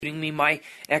Me my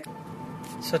ex.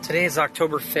 So today is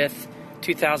October 5th,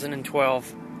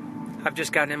 2012. I've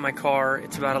just gotten in my car.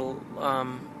 It's about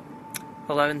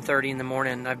 11:30 in the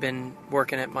morning. I've been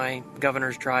working at my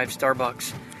Governor's Drive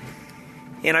Starbucks,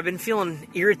 and I've been feeling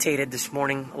irritated this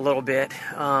morning a little bit.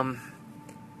 I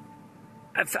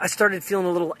started feeling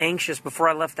a little anxious before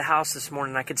I left the house this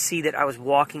morning. I could see that I was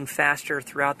walking faster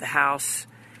throughout the house,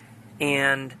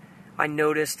 and I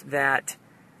noticed that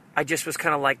I just was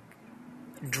kind of like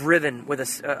driven with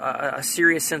a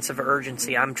serious sense of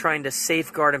urgency. I'm trying to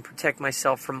safeguard and protect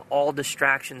myself from all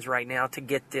distractions right now to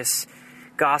get this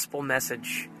gospel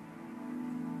message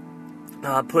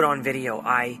put on video.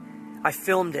 I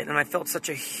filmed it, and I felt such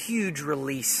a huge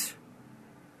release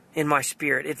in my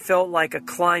spirit. It felt like a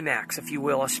climax, if you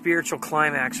will, a spiritual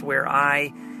climax where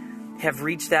I have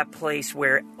reached that place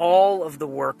where all of the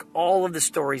work, all of the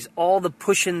stories, all the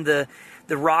pushing the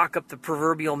rock up the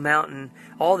proverbial mountain,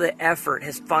 all the effort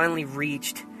has finally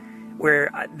reached where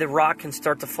the rock can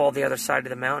start to fall the other side of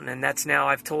the mountain. And that's now,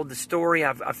 I've told the story,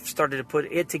 I've started to put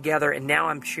it together, and now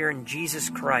I'm sharing Jesus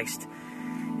Christ.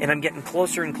 And I'm getting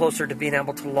closer and closer to being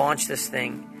able to launch this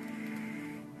thing.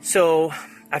 So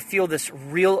I feel this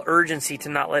real urgency to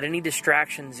not let any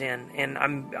distractions in. And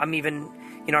I'm even,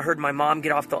 I heard my mom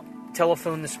get off the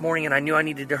telephone this morning, and I knew I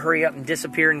needed to hurry up and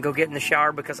disappear and go get in the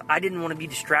shower because I didn't want to be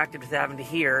distracted with having to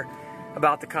hear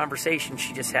about the conversation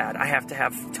she just had. I have to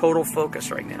have total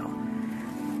focus right now.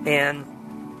 And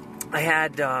I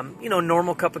had,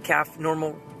 normal cups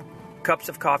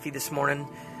of coffee this morning,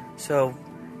 so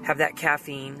have that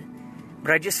caffeine.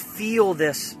 But I just feel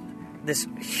this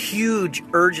huge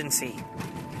urgency.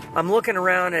 I'm looking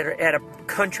around at a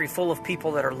country full of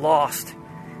people that are lost.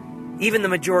 Even the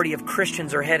majority of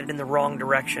Christians are headed in the wrong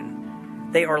direction.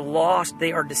 They are lost.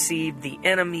 They are deceived. The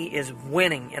enemy is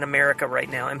winning in America right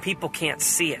now, and people can't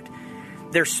see it.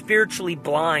 They're spiritually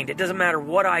blind. It doesn't matter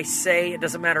what I say. It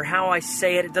doesn't matter how I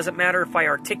say it. It doesn't matter if I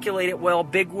articulate it well,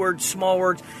 big words, small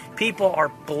words. People are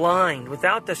blind.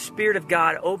 Without the Spirit of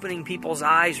God opening people's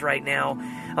eyes right now,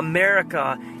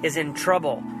 America is in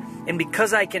trouble. And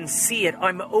because I can see it,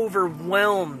 I'm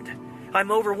overwhelmed.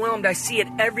 I see it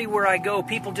everywhere I go.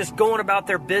 People just going about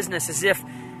their business as if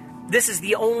this is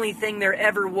the only thing there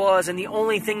ever was, and the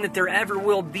only thing that there ever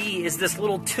will be is this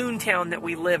little toontown that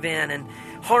we live in, and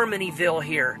Harmonyville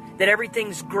here, that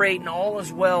everything's great and all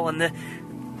is well, and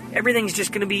everything's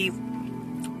just going to be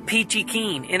peachy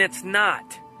keen, and it's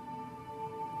not.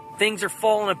 Things are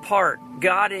falling apart.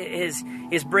 God is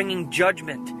bringing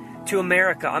judgment to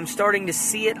America. I'm starting to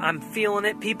see it. I'm feeling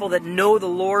it. People that know the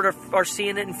Lord are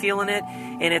seeing it and feeling it,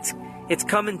 and it's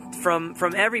coming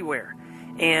from everywhere.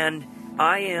 And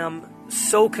I am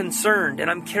so concerned, and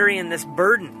I'm carrying this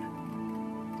burden.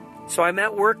 So I'm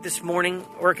at work this morning,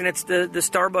 working at the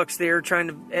Starbucks there, trying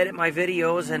to edit my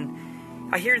videos,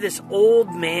 and I hear this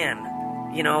old man,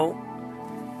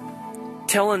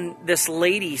 telling this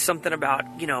lady something about,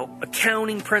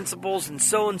 accounting principles and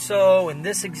so, and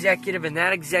this executive and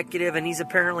that executive, and he's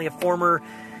apparently a former,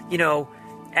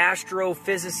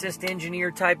 astrophysicist,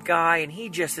 engineer type guy, and he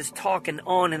just is talking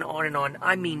on and on and on.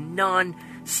 I mean,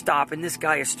 non-stop, and this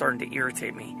guy is starting to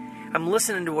irritate me. I'm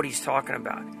listening to what he's talking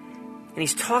about, and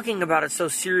he's talking about it so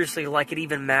seriously like it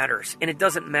even matters, and it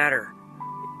doesn't matter.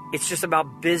 It's just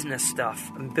about business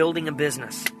stuff. I'm building a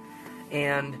business,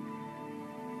 and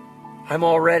I'm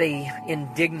already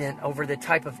indignant over the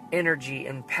type of energy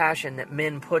and passion that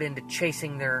men put into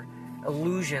chasing their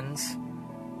illusions.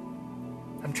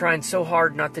 I'm trying so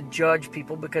hard not to judge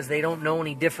people because they don't know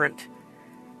any different.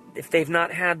 If they've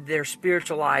not had their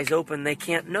spiritual eyes open, they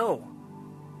can't know.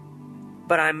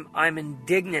 But I'm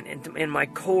indignant in my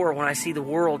core when I see the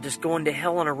world just going to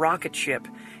hell on a rocket ship.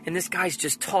 And this guy's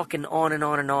just talking on and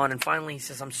on and on. And finally he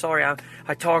says, I'm sorry,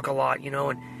 I talk a lot,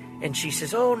 And she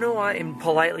says, oh, no, and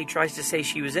politely tries to say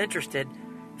she was interested.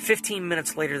 15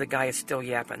 minutes later, the guy is still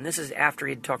yapping. This is after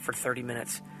he had talked for 30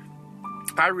 minutes.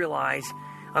 I realize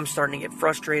I'm starting to get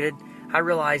frustrated. I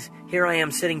realize here I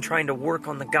am sitting trying to work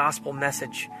on the gospel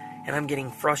message, and I'm getting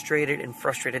frustrated.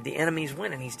 The enemy's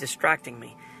winning. He's distracting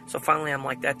me. So finally, I'm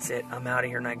like, that's it. I'm out of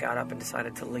here, and I got up and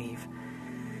decided to leave.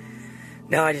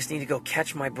 Now I just need to go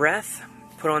catch my breath,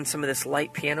 put on some of this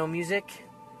light piano music.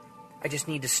 I just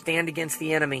need to stand against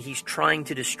the enemy. He's trying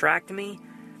to distract me.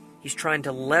 He's trying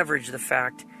to leverage the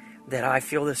fact that I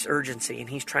feel this urgency, and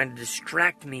he's trying to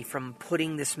distract me from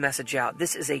putting this message out.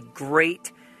 This is a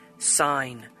great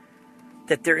sign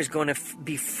that there is going to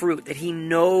be fruit, that he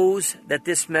knows that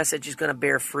this message is going to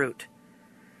bear fruit.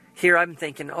 Here I'm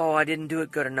thinking, I didn't do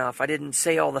it good enough. I didn't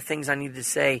say all the things I needed to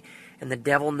say, and the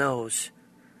devil knows.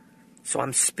 So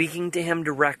I'm speaking to him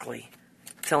directly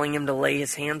telling him to lay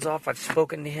his hands off. I've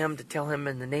spoken to him to tell him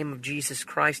in the name of Jesus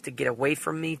Christ to get away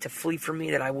from me, to flee from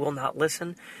me, that I will not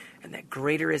listen, and that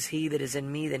greater is he that is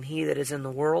in me than he that is in the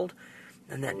world,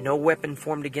 and that no weapon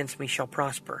formed against me shall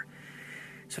prosper.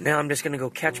 So now I'm just going to go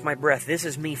catch my breath. This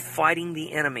is me fighting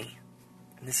the enemy.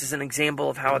 And this is an example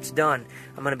of how it's done.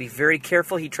 I'm going to be very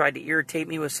careful. He tried to irritate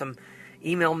me with some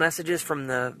email messages from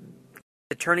the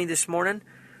attorney this morning.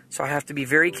 So I have to be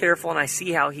very careful, and I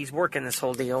see how he's working this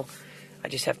whole deal. I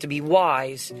just have to be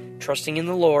wise, trusting in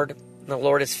the Lord. The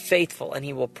Lord is faithful, and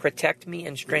he will protect me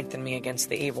and strengthen me against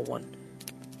the evil one.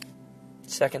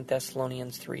 2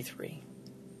 Thessalonians 3:3.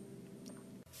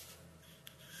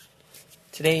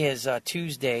 Today is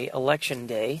Tuesday, Election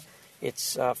Day.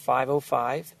 It's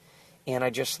 5:05, and I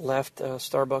just left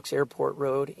Starbucks Airport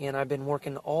Road, and I've been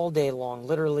working all day long,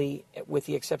 literally with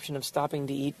the exception of stopping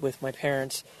to eat with my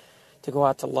parents to go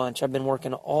out to lunch. I've been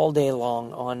working all day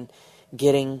long on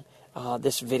getting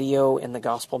this video and the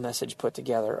gospel message put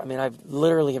together. I mean, I've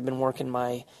literally have been working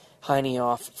my hiney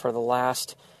off for the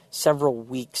last several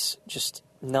weeks, just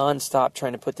nonstop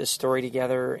trying to put this story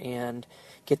together and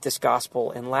get this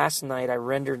gospel. And last night I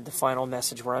rendered the final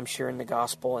message where I'm sharing the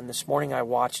gospel, and this morning I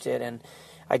watched it, and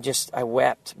I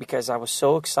wept because I was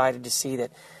so excited to see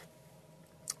that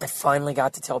I finally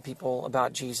got to tell people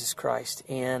about Jesus Christ.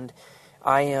 And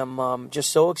I am just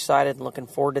so excited and looking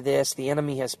forward to this. The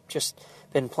enemy has just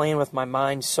been playing with my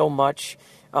mind so much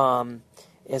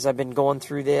as I've been going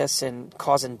through this and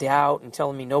causing doubt and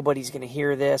telling me nobody's going to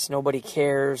hear this, nobody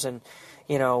cares, and,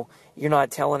 you know, you're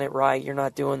not telling it right, you're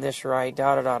not doing this right,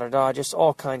 da-da-da-da-da, just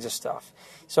all kinds of stuff.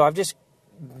 So I've just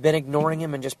been ignoring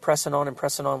him and just pressing on and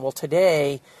pressing on. Well,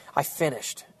 today I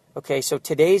finished. Okay, so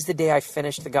today's the day I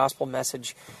finished the gospel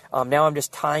message. Now I'm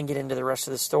just tying it into the rest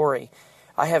of the story.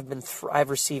 I've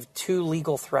received 2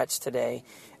 legal threats today,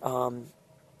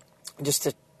 just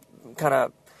to kind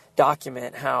of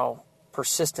document how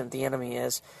persistent the enemy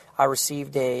is. I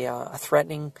received a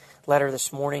threatening letter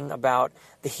this morning about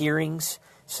the hearings,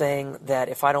 saying that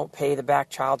if I don't pay the back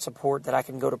child support, that I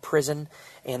can go to prison.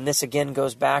 And this again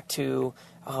goes back to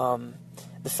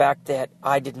the fact that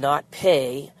I did not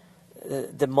pay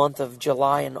the month of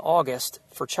July and August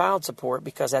for child support,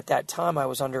 because at that time I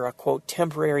was under a, quote,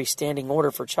 temporary standing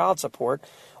order for child support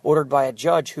ordered by a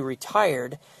judge who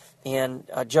retired, and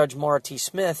Judge Mara T.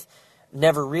 Smith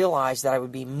never realized that I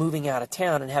would be moving out of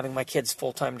town and having my kids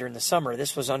full-time during the summer.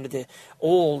 This was under the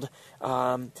old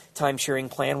time-sharing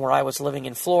plan where I was living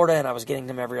in Florida, and I was getting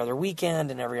them every other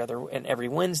weekend and every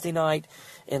Wednesday night.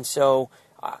 And so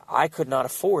I could not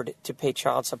afford to pay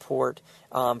child support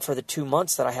for the 2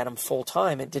 months that I had them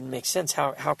full-time. It didn't make sense.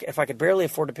 How if I could barely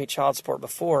afford to pay child support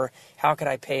before, how could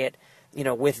I pay it,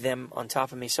 with them on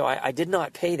top of me? So I did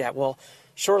not pay that. Well,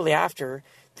 shortly after,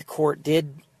 the court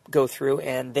did go through,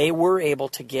 and they were able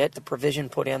to get the provision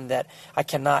put in that I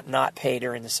cannot not pay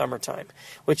during the summertime,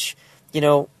 which,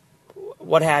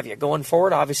 what have you. Going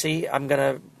forward, obviously, I'm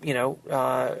going to,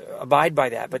 abide by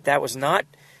that. But that was not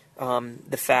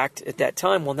the fact at that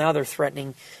time. Well, now they're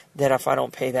threatening that if I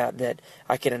don't pay that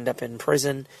I could end up in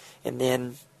prison. And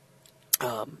then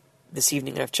this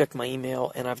evening I've checked my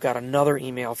email, and I've got another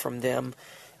email from them.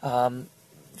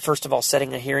 First of all,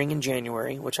 setting a hearing in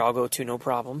January, which I'll go to, no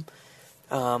problem.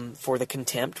 For the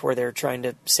contempt, where they're trying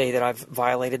to say that I've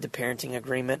violated the parenting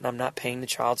agreement and I'm not paying the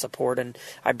child support and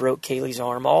I broke Kaylee's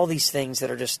arm. All these things that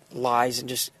are just lies and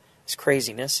just it's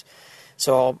craziness.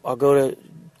 So I'll go to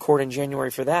court in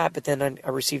January for that. But then I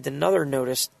received another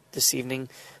notice this evening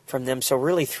from them. So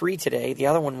really 3 today. The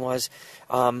other one was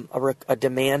a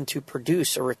demand to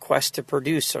produce, a request to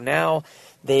produce. So now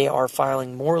they are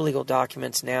filing more legal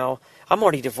documents now. I'm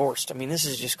already divorced. I mean, this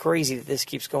is just crazy that this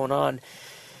keeps going on.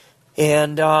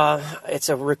 And it's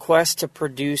a request to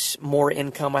produce more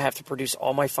income. I have to produce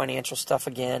all my financial stuff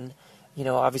again.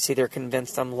 Obviously they're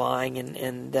convinced I'm lying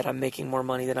and that I'm making more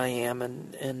money than I am.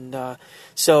 And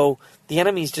so the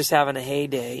enemy's just having a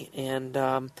heyday. And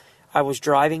I was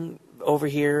driving over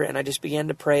here, and I just began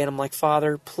to pray. And I'm like,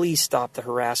 Father, please stop the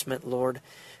harassment, Lord.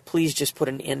 Please just put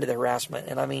an end to the harassment.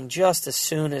 And I mean, just as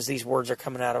soon as these words are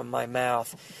coming out of my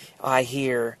mouth, I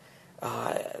hear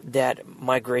that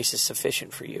my grace is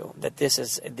sufficient for you, that this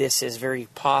is very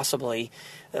possibly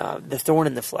the thorn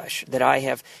in the flesh,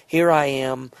 that here I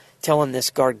am telling this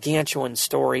gargantuan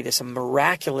story, this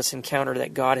miraculous encounter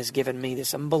that God has given me,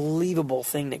 this unbelievable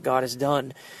thing that God has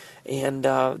done, and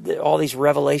all these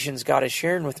revelations God is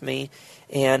sharing with me,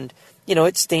 and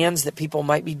it stands that people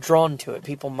might be drawn to it.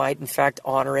 People might, in fact,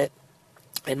 honor it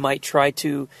and might try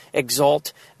to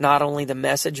exalt not only the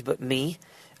message but me.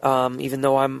 Even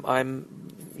though I'm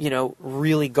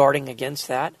really guarding against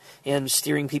that and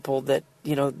steering people that,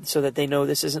 so that they know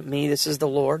this isn't me, this is the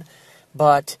Lord.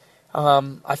 But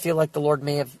I feel like the Lord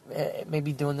may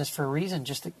be doing this for a reason.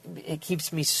 It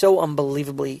keeps me so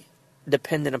unbelievably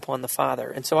dependent upon the Father.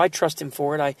 And so I trust Him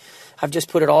for it. I've just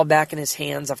put it all back in His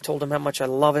hands. I've told Him how much I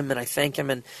love Him and I thank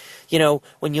Him. And,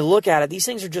 when you look at it, these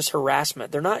things are just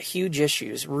harassment. They're not huge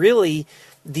issues. Really,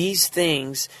 these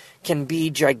things can be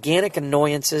gigantic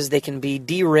annoyances. They can be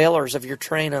derailers of your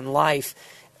train on life.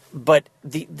 But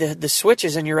the switch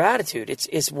is in your attitude.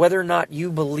 It's whether or not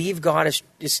you believe God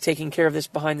is taking care of this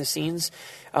behind the scenes,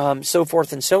 so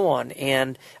forth and so on.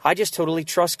 And I just totally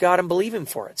trust God and believe Him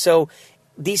for it. So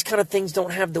these kind of things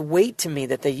don't have the weight to me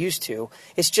that they used to.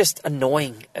 It's just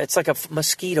annoying. It's like a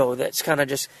mosquito that's kind of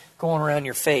just going around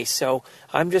your face. So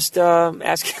I'm just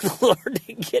asking the Lord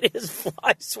to get His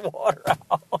fly swatter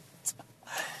out.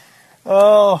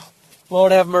 Oh,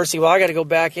 Lord have mercy. Well, I got to go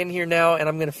back in here now, and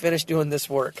I'm going to finish doing this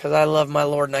work because I love my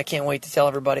Lord, and I can't wait to tell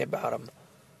everybody about Him.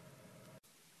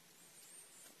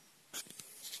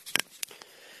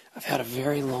 I've had a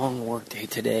very long work day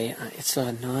today. It's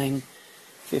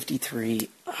 9:53.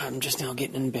 I'm just now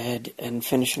getting in bed and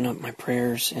finishing up my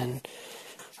prayers, and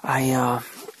I've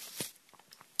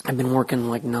been working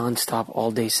like nonstop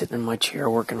all day, sitting in my chair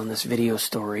working on this video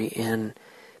story, and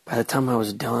by the time I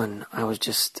was done, I was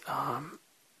just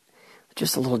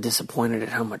a little disappointed at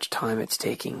how much time it's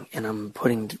taking, and I'm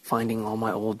finding all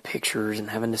my old pictures and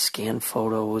having to scan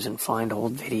photos and find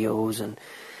old videos and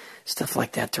stuff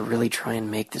like that to really try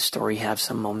and make the story have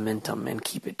some momentum and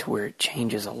keep it to where it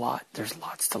changes a lot. There's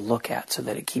lots to look at so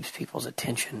that it keeps people's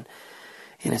attention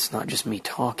and it's not just me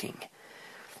talking.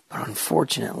 But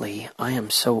unfortunately, I am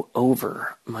so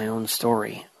over my own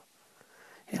story.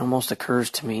 It almost occurs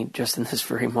to me just in this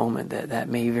very moment that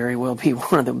may very well be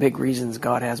one of the big reasons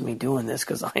God has me doing this,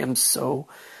 because I am so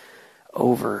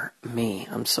over me.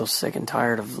 I'm so sick and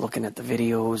tired of looking at the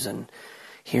videos and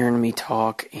hearing me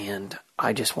talk, and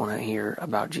I just want to hear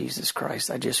about Jesus Christ.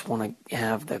 I just want to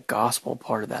have the gospel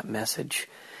part of that message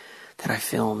that I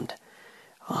filmed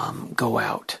go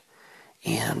out.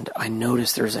 And I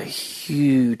noticed there's a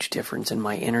huge difference in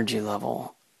my energy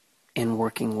level in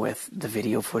working with the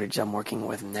video footage I'm working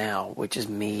with now, which is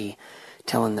me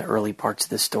telling the early parts of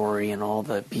the story and all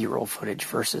the B-roll footage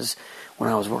versus when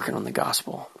I was working on the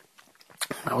gospel.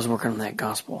 When I was working on that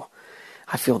gospel,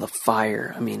 I feel the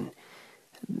fire. I mean,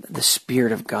 the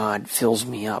Spirit of God fills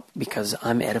me up because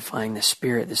I'm edifying the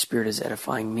Spirit. The Spirit is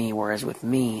edifying me, whereas with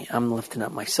me, I'm lifting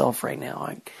up myself right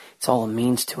now. It's all a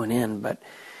means to an end, but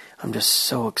I'm just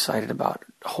so excited about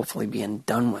hopefully being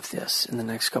done with this in the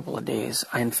next couple of days.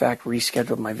 I, in fact,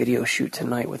 rescheduled my video shoot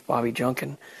tonight with Bobby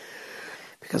Junkin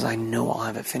because I know I'll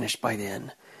have it finished by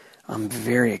then. I'm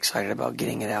very excited about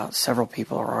getting it out. Several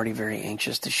people are already very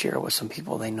anxious to share it with some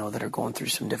people they know that are going through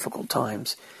some difficult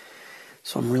times.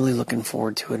 So I'm really looking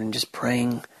forward to it and just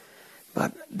praying.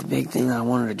 But the big thing that I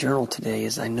wanted to journal today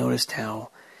is I noticed how,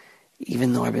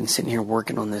 even though I've been sitting here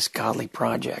working on this godly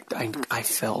project, I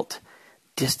felt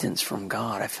distance from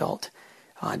God. I felt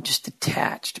just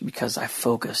detached because I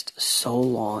focused so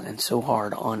long and so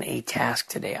hard on a task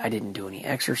today. I didn't do any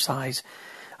exercise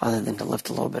other than to lift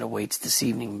a little bit of weights this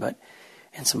evening,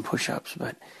 and some push-ups,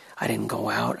 but I didn't go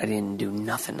out. I didn't do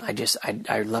nothing.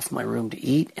 I left my room to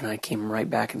eat, and I came right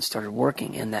back and started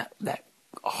working. And that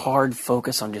hard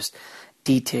focus on just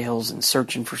details and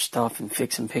searching for stuff and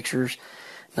fixing pictures,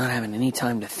 not having any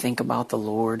time to think about the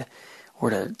Lord or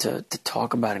to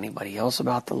talk about anybody else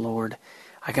about the Lord,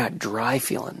 I got dry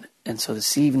feeling. And so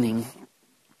this evening,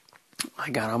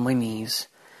 I got on my knees,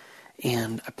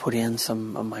 and I put in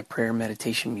some of my prayer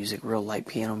meditation music, real light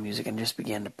piano music, and just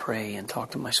began to pray and talk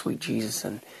to my sweet Jesus.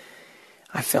 And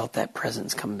I felt that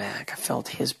presence come back. I felt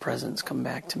His presence come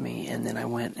back to me. And then I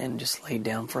went and just laid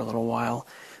down for a little while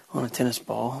on a tennis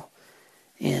ball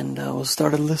and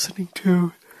started listening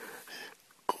to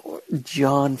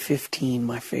John 15,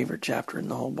 my favorite chapter in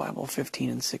the whole Bible, 15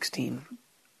 and 16.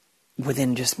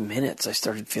 Within just minutes, I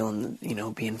started feeling,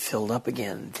 being filled up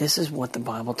again. This is what the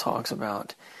Bible talks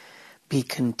about. Be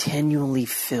continually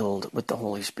filled with the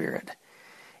Holy Spirit.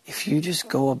 If you just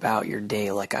go about your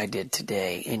day like I did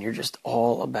today, and you're just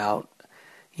all about,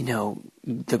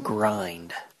 the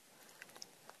grind,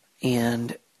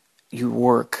 and you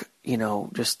work,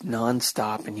 just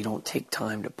nonstop, and you don't take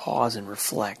time to pause and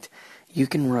reflect, you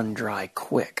can run dry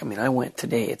quick. I mean, I went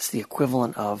today, it's the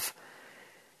equivalent of,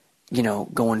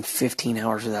 going 15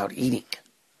 hours without eating.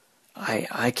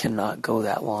 I cannot go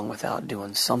that long without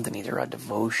doing something, either a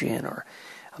devotion or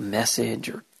a message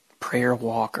or prayer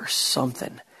walk or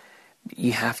something.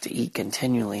 You have to eat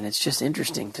continually, and it's just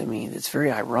interesting to me. It's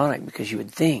very ironic because you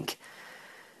would think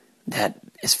that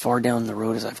as far down the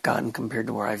road as I've gotten compared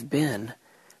to where I've been,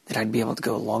 that I'd be able to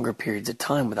go longer periods of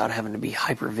time without having to be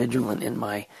hyper vigilant in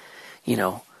my,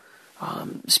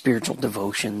 spiritual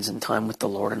devotions and time with the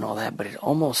Lord and all that. But it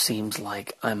almost seems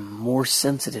like I'm more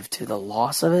sensitive to the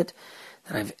loss of it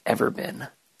than I've ever been.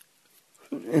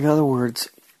 In other words,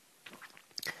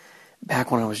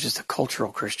 back when I was just a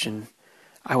cultural Christian,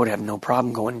 I would have no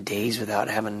problem going days without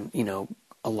having,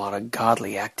 a lot of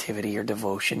godly activity or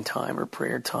devotion time or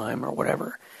prayer time or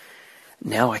whatever.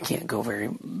 Now I can't go very,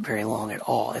 very long at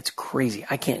all. It's crazy.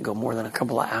 I can't go more than a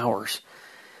couple of hours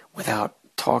without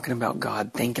talking about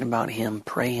God, thinking about Him,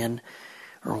 praying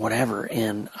or whatever.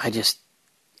 And I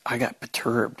got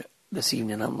perturbed this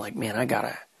evening. I'm like, man, I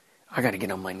gotta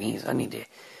get on my knees. I need to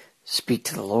speak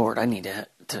to the Lord. I need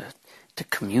to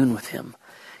commune with Him.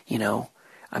 The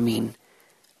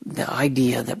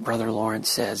idea that Brother Lawrence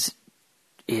says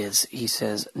is, he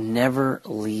says, never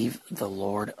leave the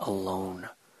Lord alone.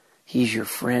 He's your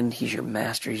friend, He's your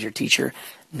master, He's your teacher.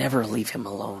 Never leave Him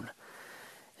alone.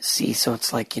 See, so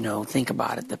it's like, think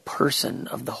about it. The person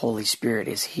of the Holy Spirit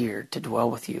is here to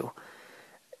dwell with you.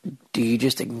 Do you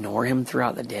just ignore Him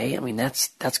throughout the day?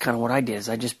 That's kind of what I did, is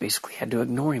I just basically had to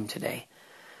ignore Him today.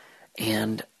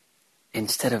 And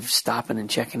instead of stopping and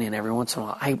checking in every once in a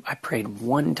while, I prayed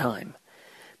one time,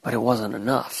 but it wasn't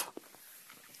enough.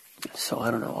 So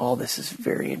I don't know, all this is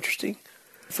very interesting.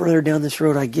 The further down this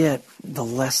road I get, the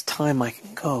less time I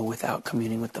can go without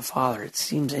communing with the Father. It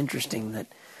seems interesting that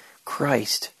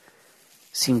Christ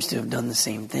seems to have done the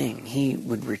same thing. He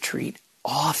would retreat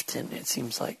often, it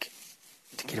seems like,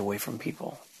 to get away from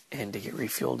people and to get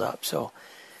refueled up. So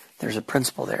there's a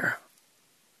principle there.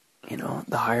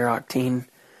 The higher octane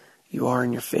you are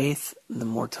in your faith, the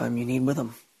more time you need with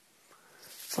Him.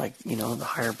 It's like, the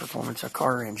higher performance a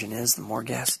car engine is, the more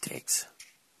gas it takes.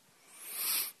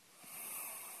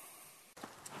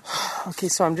 Okay,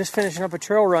 so I'm just finishing up a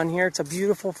trail run here. It's a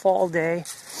beautiful fall day.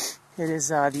 It is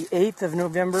the 8th of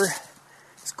November.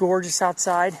 It's gorgeous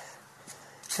outside.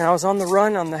 And I was on the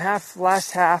run on the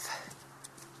last half.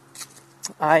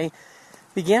 I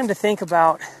began to think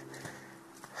about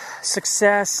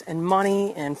success and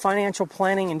money and financial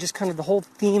planning and just kind of the whole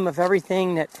theme of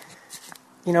everything that,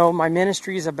 my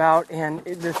ministry is about. And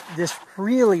this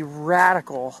really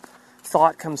radical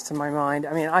thought comes to my mind.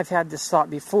 I've had this thought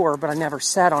before, but I never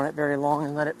sat on it very long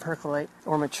and let it percolate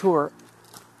or mature.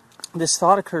 This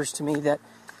thought occurs to me that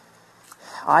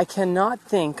I cannot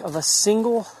think of a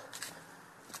single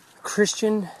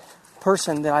Christian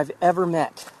person that I've ever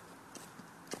met.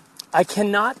 I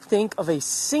cannot think of a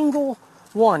single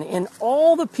one in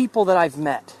all the people that I've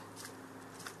met.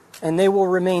 And they will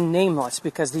remain nameless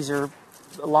because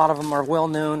a lot of them are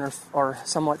well-known or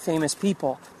somewhat famous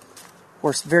people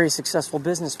or very successful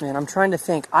businessmen. I'm trying to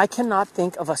think. I cannot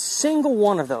think of a single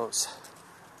one of those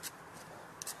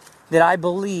that I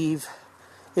believe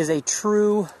is a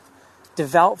true,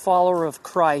 devout follower of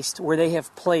Christ where they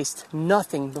have placed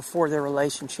nothing before their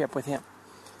relationship with Him.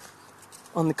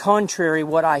 On the contrary,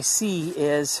 what I see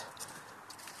is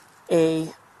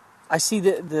the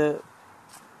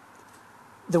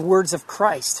words of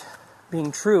Christ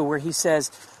being true, where He says,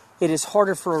 it is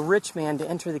harder for a rich man to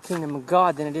enter the kingdom of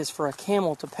God than it is for a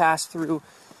camel to pass through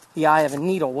the eye of a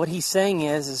needle. What He's saying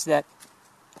is that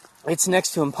it's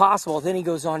next to impossible. Then He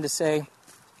goes on to say,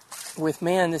 with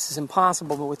man this is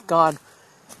impossible, but with God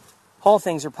all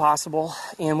things are possible.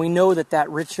 And we know that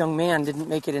rich young man didn't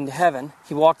make it into heaven.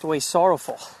 He walked away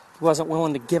sorrowful. He wasn't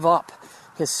willing to give up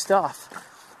his stuff.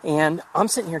 And I'm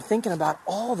sitting here thinking about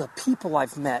all the people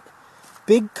I've met.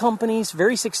 Big companies,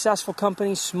 very successful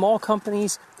companies, small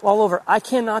companies, all over. I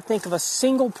cannot think of a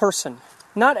single person,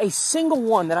 not a single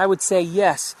one that I would say,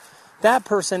 yes, that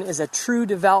person is a true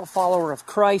devout follower of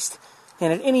Christ.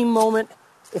 And at any moment,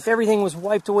 if everything was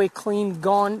wiped away, clean,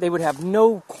 gone, they would have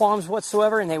no qualms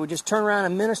whatsoever, and they would just turn around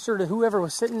and minister to whoever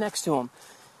was sitting next to them.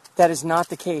 That is not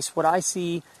the case. What I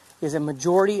see is a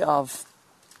majority of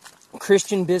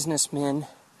Christian businessmen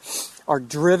are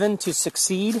driven to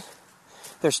succeed.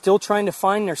 They're still trying to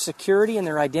find their security and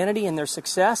their identity and their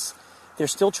success. They're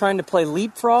still trying to play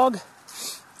leapfrog.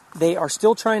 They are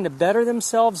still trying to better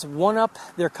themselves, one-up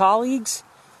their colleagues,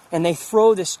 and they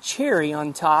throw this cherry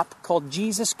on top called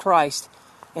Jesus Christ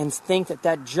and think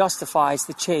that justifies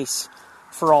the chase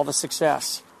for all the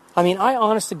success. I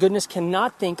honest to goodness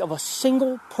cannot think of a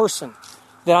single person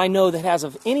that I know that has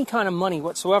of any kind of money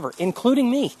whatsoever, including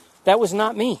me. That was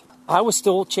not me. I was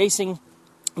still chasing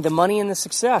the money and the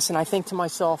success, and I think to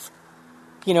myself,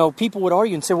 people would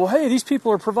argue and say, well, hey, these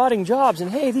people are providing jobs, and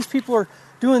hey, these people are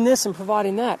doing this and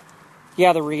providing that.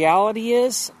 Yeah, the reality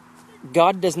is,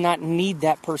 God does not need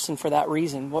that person for that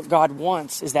reason. What God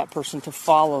wants is that person to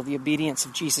follow the obedience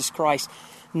of Jesus Christ.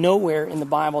 Nowhere in the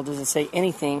Bible does it say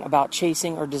anything about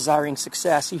chasing or desiring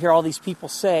success. You hear all these people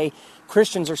say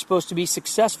Christians are supposed to be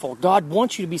successful. God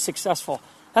wants you to be successful.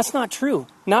 That's not true.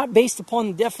 Not based upon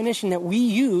the definition that we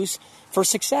use for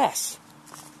success.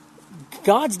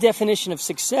 God's definition of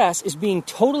success is being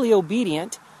totally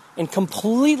obedient and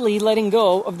completely letting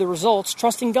go of the results,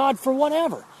 trusting God for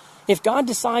whatever. If God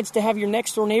decides to have your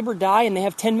next door neighbor die and they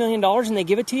have $10 million and they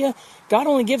give it to you, God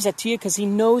only gives that to you because He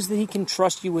knows that He can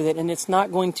trust you with it, and it's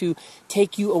not going to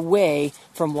take you away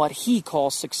from what He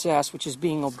calls success, which is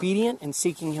being obedient and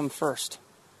seeking Him first.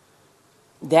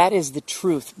 That is the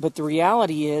truth. But the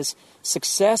reality is,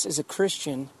 success as a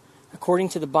Christian, according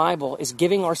to the Bible, is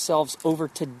giving ourselves over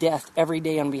to death every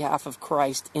day on behalf of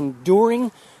Christ,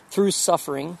 enduring through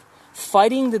suffering,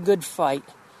 fighting the good fight,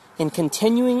 and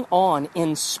continuing on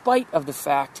in spite of the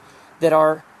fact that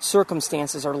our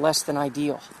circumstances are less than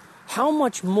ideal. How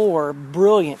much more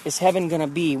brilliant is heaven going to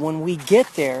be when we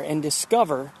get there and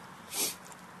discover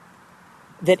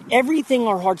that everything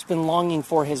our heart's been longing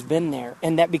for has been there,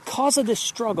 and that because of the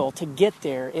struggle to get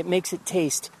there, it makes it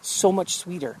taste so much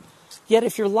sweeter. Yet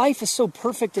if your life is so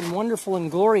perfect and wonderful and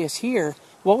glorious here,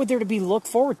 what would there to be look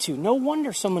forward to? No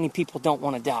wonder so many people don't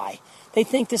want to die. They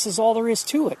think this is all there is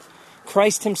to it.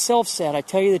 Christ Himself said, I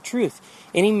tell you the truth,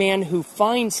 any man who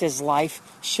finds his life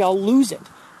shall lose it,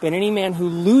 but any man who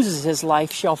loses his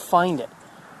life shall find it.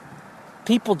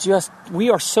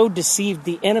 We are so deceived.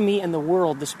 The enemy and the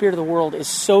world, the spirit of the world, is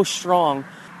so strong.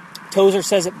 Tozer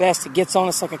says it best, it gets on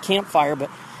us like a campfire, but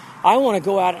I want to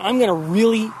go out and I'm going to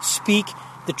really speak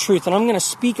the truth, and I'm going to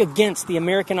speak against the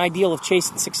American ideal of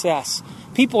chasing success.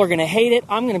 People are going to hate it.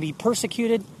 I'm going to be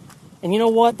persecuted. And you know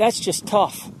what? That's just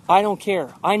tough. I don't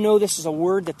care. I know this is a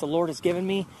word that the Lord has given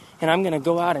me, and I'm going to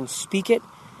go out and speak it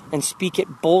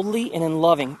boldly and in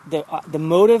loving. The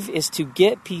motive is to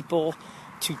get people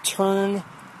to turn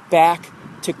back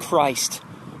to Christ.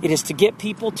 It is to get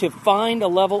people to find a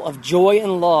level of joy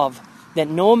and love that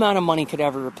no amount of money could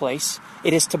ever replace.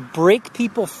 It is to break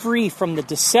people free from the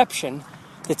deception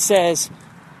that says,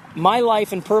 my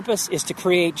life and purpose is to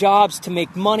create jobs, to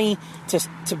make money,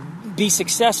 to be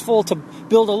successful, to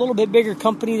build a little bit bigger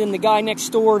company than the guy next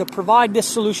door, to provide this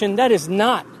solution. That is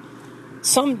not.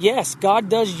 Yes, God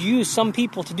does use some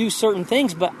people to do certain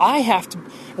things, but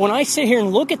when I sit here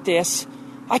and look at this,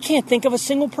 I can't think of a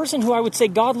single person who I would say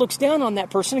God looks down on that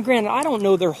person. And granted, I don't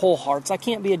know their whole hearts. I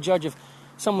can't be a judge of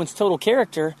someone's total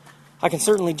character. I can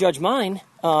certainly judge mine.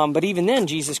 But even then,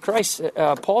 Jesus Christ,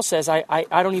 Paul says, I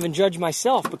don't even judge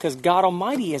myself because God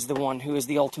Almighty is the one who is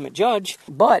the ultimate judge.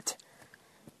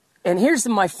 And here's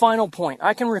my final point.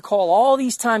 I can recall all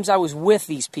these times I was with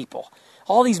these people,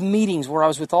 all these meetings where I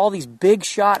was with all these big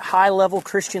shot, high-level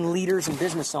Christian leaders and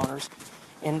business owners,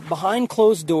 and behind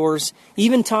closed doors,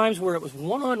 even times where it was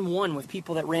one-on-one with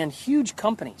people that ran huge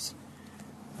companies.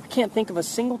 I can't think of a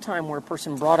single time where a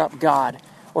person brought up God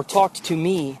or talked to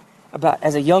me about,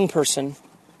 as a young person,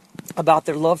 about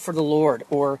their love for the Lord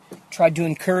or tried to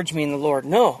encourage me in the Lord.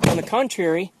 No, on the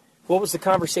contrary, what was the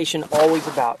conversation always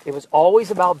about? It was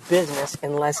always about business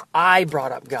unless I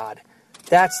brought up God.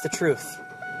 That's the truth.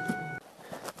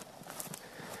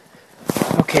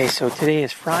 Okay, so today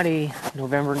is Friday,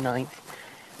 November 9th.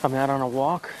 I'm out on a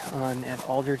walk at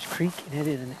Aldridge Creek, and it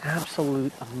is an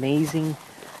absolute amazing,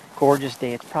 gorgeous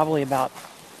day. It's probably about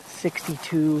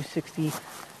 62,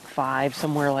 65,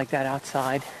 somewhere like that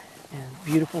outside. And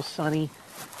beautiful, sunny,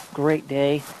 great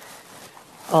day.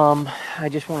 I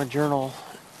just want to journal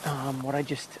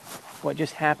what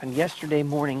just happened. Yesterday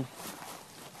morning,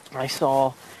 I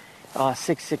saw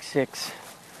 666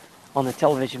 on the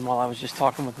television while I was just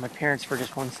talking with my parents for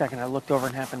just 1 second. I looked over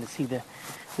and happened to see the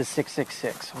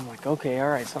 666. I'm like, okay, all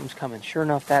right, something's coming. Sure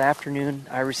enough, that afternoon,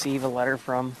 I received a letter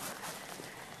from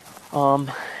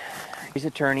his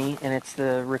attorney, and it's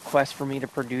the request for me to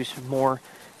produce more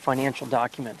financial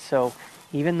documents. So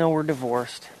even though we're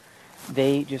divorced,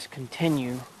 they just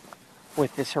continue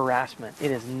with this harassment.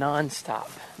 It is nonstop.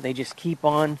 They just keep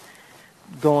on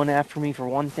going after me for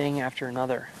one thing after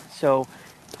another. So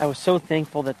I was so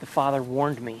thankful that the Father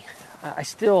warned me. I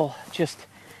still just,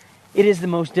 it is the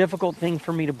most difficult thing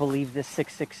for me to believe this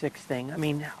 666 thing. I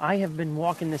mean, I have been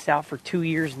walking this out for 2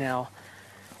 years now,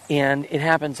 and it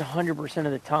happens 100%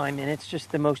 of the time, and it's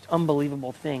just the most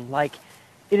unbelievable thing. Like,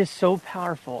 it is so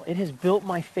powerful. It has built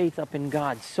my faith up in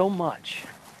God so much.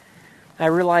 I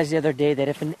realized the other day that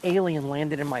if an alien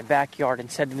landed in my backyard and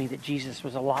said to me that Jesus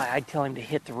was a lie, I'd tell him to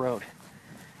hit the road.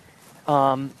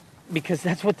 Because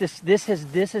that's what this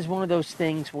is one of those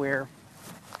things where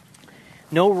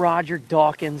No Roger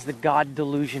Dawkins, the God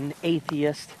delusion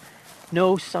atheist.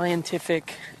 No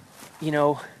scientific,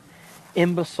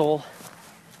 imbecile.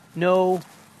 No,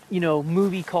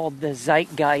 movie called The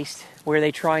Zeitgeist, where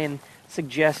they try and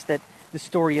suggest that the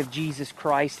story of Jesus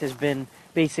Christ has been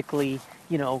basically,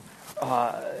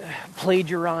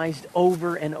 plagiarized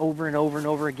over and over and over and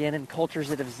over again in cultures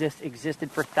that have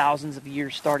existed for thousands of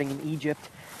years, starting in Egypt.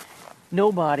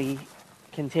 Nobody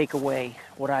can take away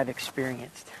what I've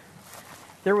experienced.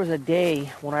 There was a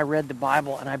day when I read the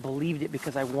Bible and I believed it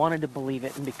because I wanted to believe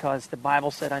it, and because the Bible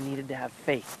said I needed to have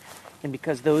faith, and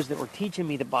because those that were teaching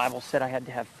me the Bible said I had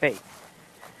to have faith.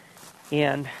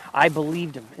 And I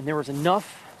believed them, and there was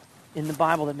enough in the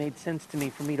Bible that made sense to me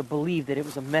for me to believe that it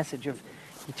was a message of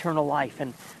eternal life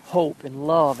and hope and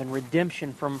love and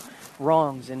redemption from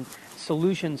wrongs and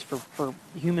solutions for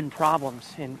human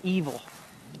problems and evil.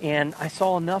 And I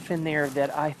saw enough in there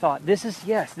that I thought, this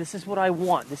is what I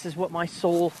want. This is what my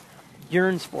soul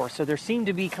yearns for. So there seemed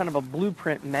to be kind of a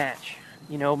blueprint match.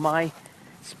 My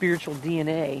spiritual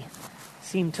DNA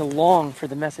seemed to long for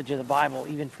the message of the Bible,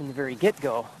 even from the very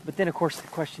get-go. But then, of course, the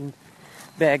question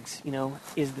begs,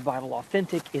 is the Bible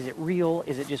authentic? Is it real?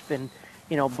 Is it just been,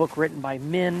 a book written by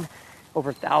men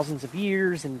over thousands of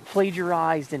years and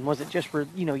plagiarized? And was it just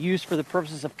used for the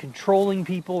purposes of controlling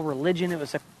people? Religion, it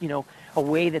was a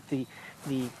way that the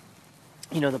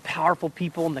powerful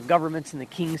people and the governments and the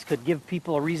kings could give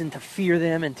people a reason to fear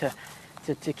them and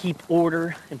to keep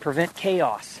order and prevent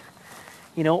chaos.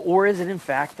 Or is it in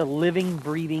fact the living,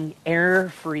 breathing,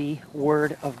 error-free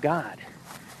Word of God,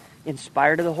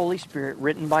 inspired of the Holy Spirit,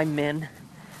 written by men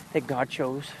that God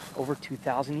chose over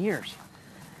 2,000 years?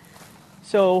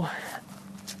 So,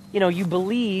 you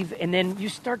believe, and then you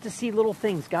start to see little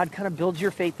things. God kind of builds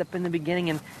your faith up in the beginning,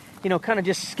 and, kind of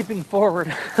just skipping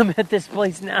forward, I'm at this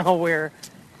place now where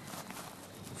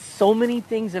so many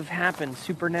things have happened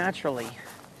supernaturally.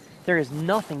 There is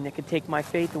nothing that could take my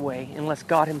faith away unless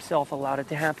God Himself allowed it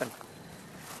to happen.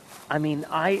 I mean,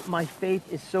 my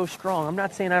faith is so strong. I'm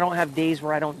not saying I don't have days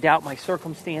where I don't doubt my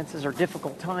circumstances or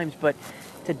difficult times, but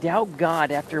to doubt God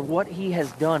after what He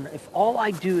has done, if all I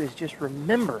do is just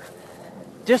remember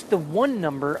just the one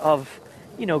number of,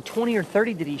 20 or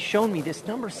 30 that He's shown me, this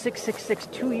number 666,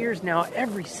 2 years now,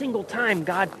 every single time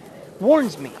God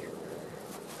warns me.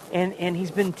 And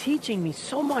He's been teaching me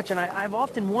so much, and I've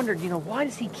often wondered, why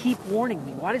does He keep warning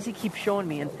me? Why does He keep showing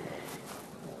me? And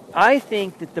I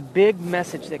think that the big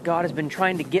message that God has been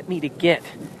trying to get me to get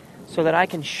so that I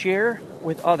can share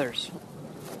with others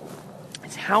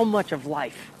is how much of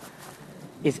life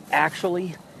is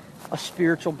actually a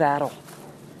spiritual battle.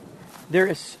 There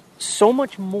is so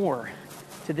much more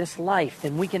to this life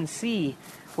than we can see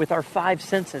with our five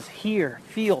senses: hear,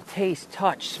 feel, taste,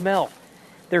 touch, smell.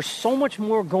 There's so much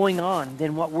more going on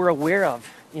than what we're aware of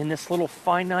in this little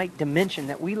finite dimension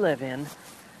that we live in,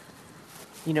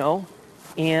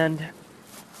 and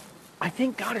I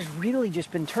think God has really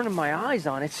just been turning my eyes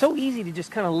on. It's so easy to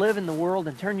just kind of live in the world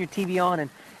and turn your TV on and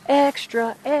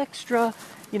extra, and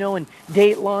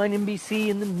Dateline, NBC,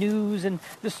 and the news, and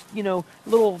this,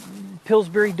 little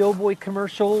Pillsbury Doughboy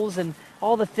commercials, and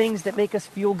all the things that make us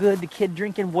feel good, the kid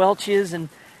drinking Welch's, and,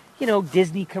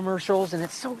 Disney commercials, and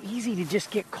it's so easy to just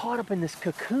get caught up in this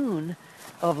cocoon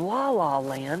of La La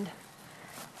Land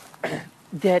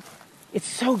that it's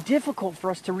so difficult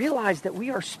for us to realize that we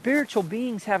are spiritual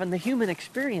beings having the human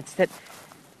experience, that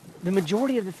the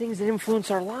majority of the things that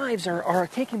influence our lives are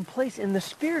taking place in the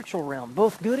spiritual realm,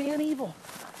 both good and evil.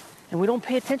 And we don't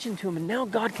pay attention to them. And now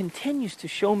God continues to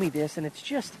show me this, and it's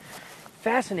just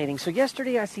fascinating. So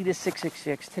yesterday I see this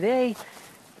 666. Today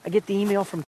I get the email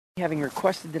from having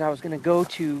requested that I was going to go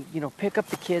to, pick up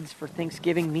the kids for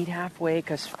Thanksgiving, meet halfway,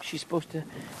 because she's supposed to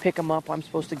pick them up. I'm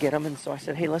supposed to get them. And so I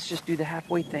said, hey, let's just do the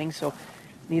halfway thing so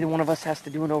neither one of us has to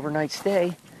do an overnight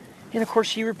stay. And of course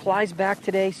she replies back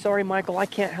today, sorry, Michael, I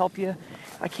can't help you.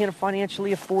 I can't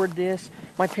financially afford this.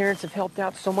 My parents have helped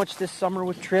out so much this summer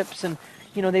with trips, and,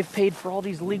 they've paid for all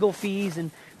these legal fees,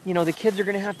 and, the kids are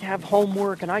going to have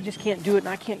homework, and I just can't do it, and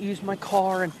I can't use my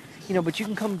car, and, but you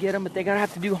can come get them, but they got to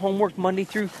have to do homework Monday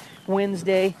through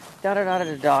Wednesday,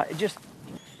 da-da-da-da-da-da.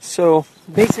 So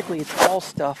basically it's all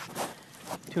stuff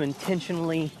to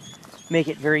intentionally make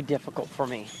it very difficult for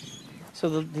me.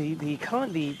 So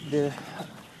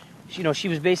she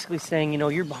was basically saying,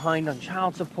 you're behind on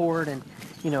child support, and,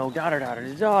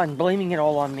 da-da-da-da-da, and blaming it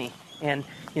all on me. And,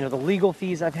 the legal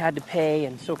fees I've had to pay,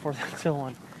 and so forth and so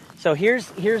on. So here's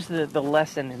the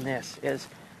lesson in this, is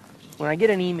when I get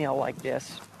an email like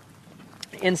this,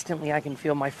 instantly I can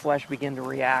feel my flesh begin to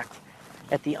react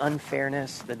at the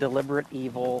unfairness, the deliberate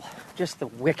evil, just the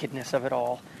wickedness of it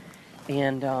all,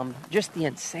 and just the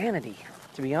insanity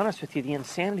to be honest with you, the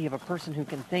insanity of a person who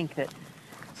can think that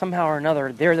somehow or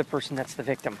another they're the person that's the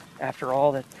victim after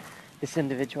all that this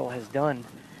individual has done.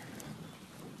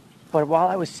 But while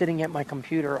I was sitting at my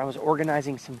computer, I was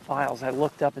organizing some files. I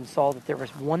looked up and saw that there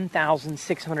was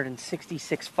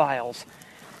 1,666 files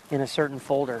in a certain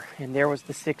folder. And there was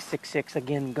the 666.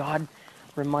 Again, God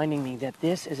reminding me that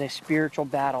this is a spiritual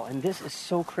battle. And this is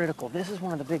so critical. This is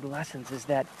one of the big lessons, is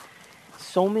that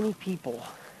so many people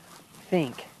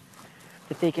think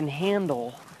that they can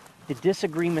handle the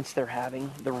disagreements they're having,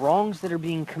 the wrongs that are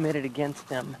being committed against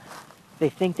them. They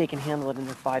think they can handle it in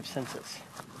their five senses.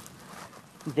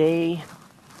 They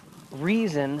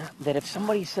reason that if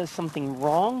somebody says something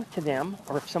wrong to them,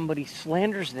 or if somebody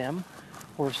slanders them,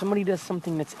 or if somebody does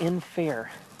something that's unfair,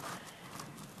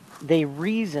 they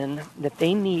reason that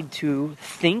they need to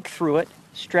think through it,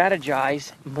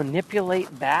 strategize,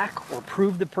 manipulate back, or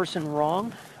prove the person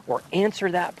wrong, or answer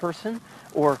that person,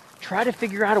 or try to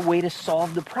figure out a way to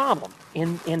solve the problem.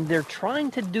 And they're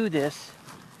trying to do this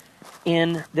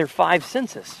in their five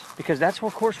senses, because that's,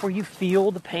 of course, where you feel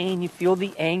the pain, you feel the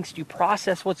angst, you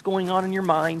process what's going on in your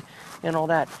mind and all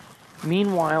that.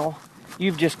 Meanwhile,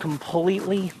 you've just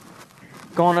completely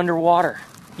gone underwater.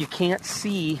 You can't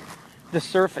see the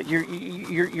surface.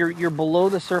 You're below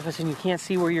the surface and you can't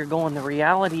see where you're going. The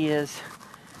reality is,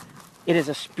 it is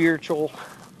a spiritual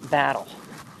battle.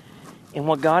 And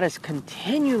what God has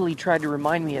continually tried to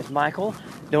remind me is, Michael,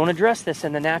 don't address this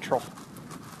in the natural.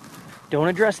 Don't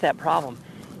address that problem.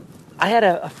 I had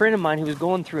a friend of mine who was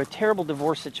going through a terrible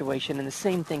divorce situation, and the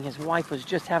same thing, his wife was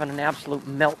just having an absolute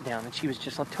meltdown, and she was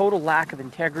just a total lack of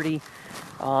integrity,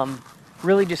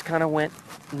 really just kind of went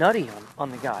nutty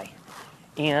on the guy,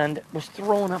 and was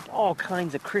throwing up all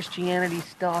kinds of Christianity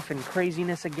stuff and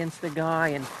craziness against the guy,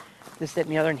 and this, that,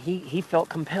 and the other, and he felt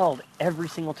compelled every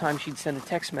single time she'd send a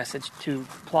text message to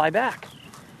reply back.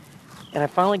 And I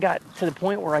finally got to the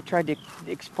point where I tried to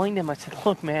explain to him, I said,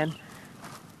 look, man,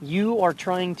 you are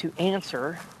trying to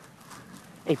answer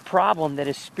a problem that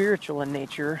is spiritual in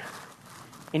nature,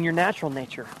 in your natural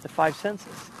nature, the five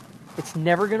senses. It's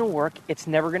never going to work. It's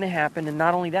never going to happen. And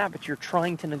not only that, but you're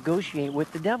trying to negotiate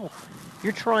with the devil.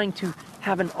 You're trying to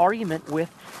have an argument with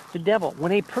the devil.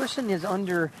 When a person is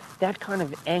under that kind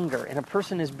of anger and a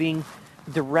person is being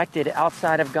directed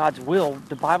outside of God's will,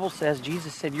 the Bible says,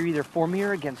 Jesus said, you're either for me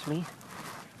or against me.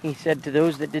 He said to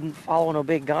those that didn't follow and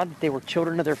obey God that they were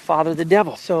children of their father, the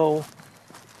devil. So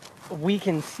we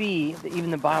can see that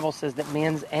even the Bible says that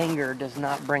man's anger does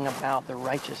not bring about the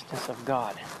righteousness of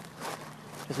God.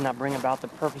 Does not bring about the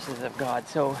purposes of God.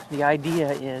 So the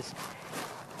idea is,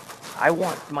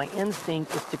 my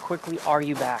instinct is to quickly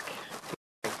argue back.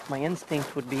 My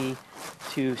instinct would be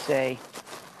to say,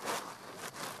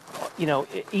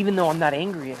 even though I'm not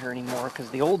angry at her anymore,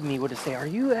 because the old me would have said, are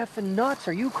you effing nuts?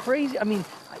 Are you crazy? I mean,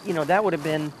 that would have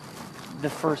been the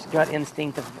first gut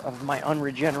instinct of my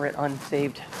unregenerate,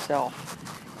 unsaved self.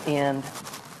 And,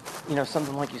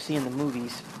 something like you see in the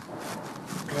movies.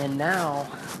 And now,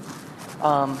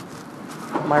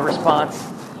 my response,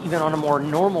 even on a more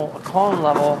normal, calm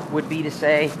level, would be to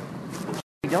say,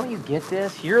 don't you get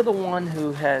this? You're the one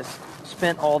who has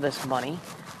spent all this money.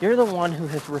 You're the one who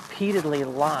has repeatedly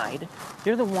lied.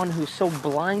 You're the one who's so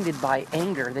blinded by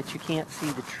anger that you can't see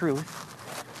the truth.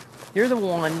 You're the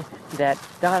one that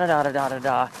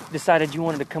decided you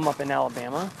wanted to come up in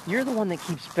Alabama. You're the one that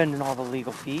keeps spending all the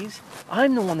legal fees.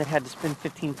 I'm the one that had to spend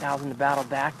 $15,000 to battle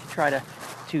back to try to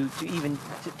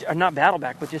not battle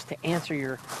back, but just to answer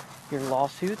your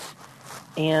lawsuits.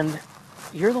 And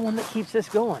you're the one that keeps this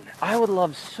going. I would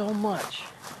love so much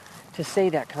to say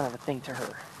that kind of a thing to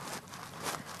her.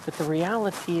 But the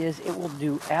reality is, it will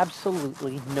do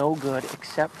absolutely no good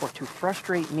except for to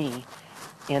frustrate me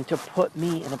and to put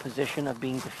me in a position of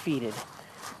being defeated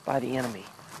by the enemy.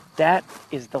 That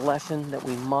is the lesson that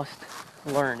we must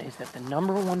learn, is that the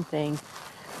number one thing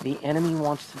the enemy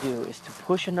wants to do is to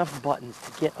push enough buttons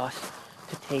to get us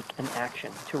to take an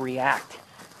action, to react.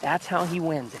 That's how he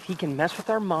wins. If he can mess with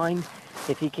our mind,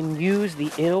 if he can use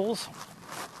the ills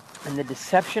and the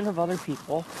deception of other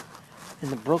people and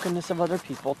the brokenness of other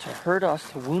people to hurt us,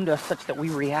 to wound us such that we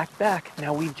react back,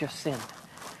 now we've just sinned.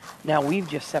 Now we've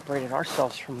just separated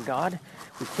ourselves from God.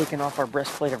 We've taken off our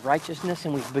breastplate of righteousness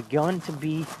and we've begun to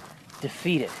be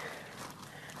defeated.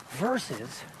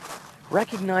 Versus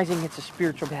recognizing it's a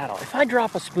spiritual battle. If I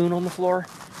drop a spoon on the floor,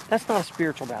 that's not a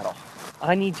spiritual battle.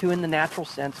 I need to, in the natural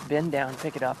sense, bend down,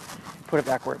 pick it up, put it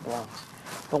back where it belongs.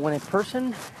 But when a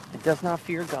person that does not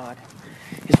fear God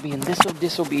is being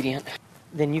disobedient,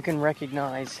 then you can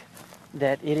recognize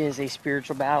that it is a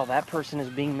spiritual battle. That person is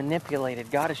being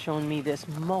manipulated. God has shown me this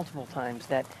multiple times,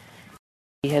 that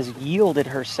he has yielded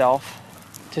herself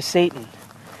to Satan.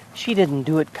 She didn't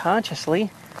do it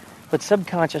consciously, but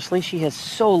subconsciously she has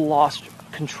so lost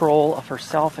control of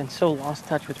herself and so lost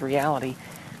touch with reality.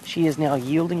 She is now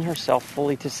yielding herself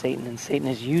fully to Satan, and Satan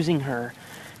is using her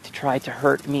to try to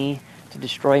hurt me, to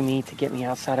destroy me, to get me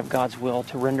outside of God's will,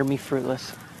 to render me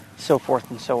fruitless, so forth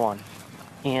and so on.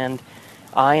 And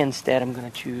I instead am going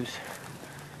to choose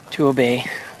to obey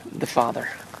the Father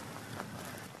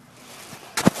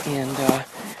and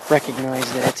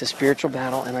recognize that it's a spiritual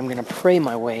battle, and I'm going to pray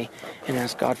my way and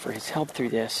ask God for His help through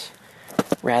this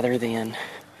rather than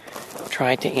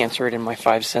try to answer it in my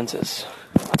five senses.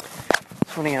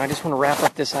 So anyhow, I just want to wrap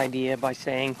up this idea by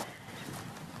saying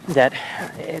that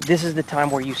this is the time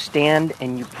where you stand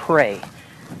and you pray.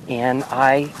 And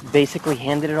I basically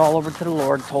handed it all over to the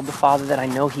Lord, told the Father that I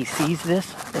know He sees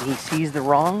this, that He sees the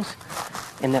wrongs,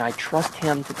 and that I trust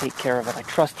Him to take care of it. I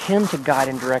trust Him to guide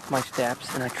and direct my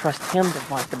steps, and I trust Him to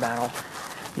fight the battle,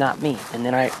 not me. And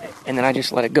then I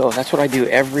just let it go. That's what I do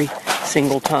every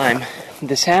single time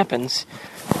this happens,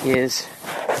 is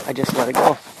I just let it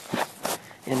go.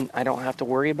 And I don't have to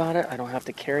worry about it. I don't have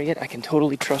to carry it. I can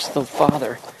totally trust the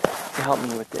Father to help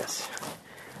me with this.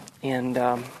 And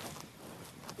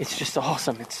it's just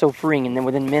awesome. It's so freeing. And then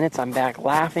within minutes, I'm back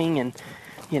laughing. And,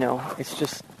 it's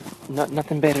just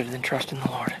nothing better than trusting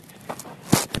the Lord.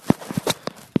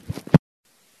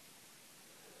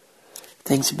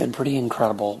 Things have been pretty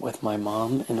incredible with my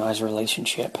mom and I's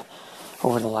relationship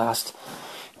over the last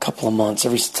couple of months,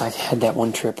 ever since I had that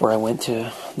one trip where I went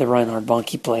to the Reinhard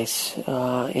Bonnke place,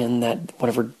 and that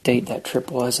whatever date that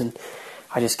trip was, and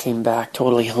I just came back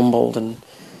totally humbled, and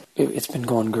it's been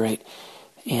going great.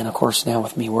 And of course now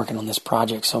with me working on this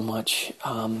project so much,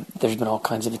 there's been all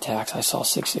kinds of attacks. I saw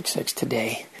 666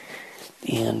 today,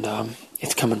 and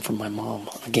it's coming from my mom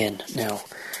again. Now,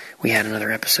 we had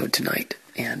another episode tonight,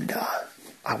 and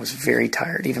I was very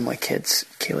tired. Even my kids,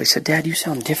 Kaylee said, "Dad, you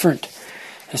sound different."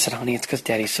 I said, "Honey, it's because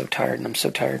Daddy's so tired," and I'm so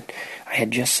tired. I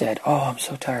had just said, "Oh, I'm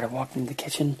so tired." I walked into the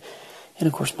kitchen, and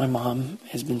of course my mom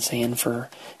has been saying, for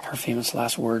her famous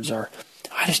last words are,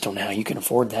 "I just don't know how you can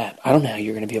afford that. I don't know how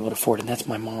you're going to be able to afford it." And that's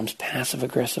my mom's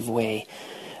passive-aggressive way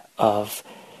of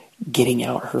getting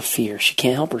out her fear. She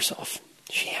can't help herself.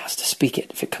 She has to speak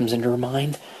it. If it comes into her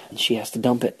mind, she has to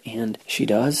dump it, and she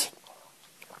does.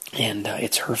 And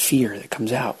it's her fear that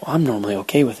comes out. Well, I'm normally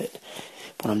okay with it.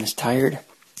 When I'm this tired,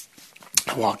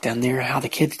 I walk down there, "How the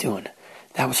kids doing?"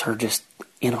 That was her just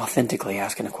inauthentically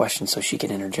asking a question so she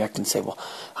could interject and say, "Well,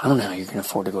 I don't know how you can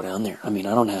afford to go down there. I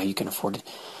don't know how you can afford it."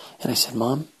 And I said,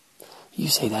 "Mom, you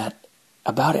say that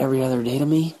about every other day to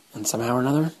me, and somehow or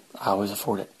another, I always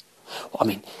afford it."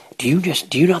 "Well, do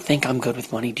you not think I'm good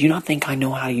with money? Do you not think I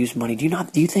know how to use money? Do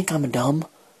you think I'm dumb?"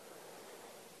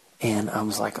 And I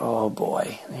was like, oh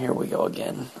boy, here we go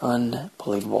again.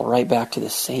 Unbelievable. Right back to the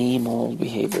same old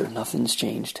behavior. Nothing's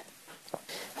changed.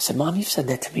 I said, "Mom, you've said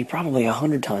that to me probably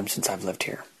 100 times since I've lived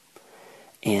here."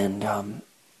 And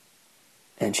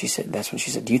she said, that's when she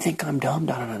said, "Do you think I'm dumb?"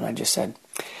 And I just said,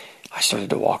 I started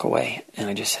to walk away. And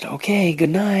I just said, "Okay, good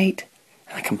night."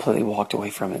 And I completely walked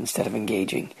away from it instead of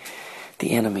engaging.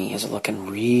 The enemy is looking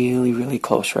really, really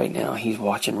close right now. He's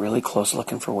watching really close,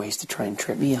 looking for ways to try and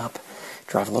trip me up,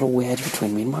 drive a little wedge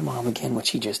between me and my mom again, which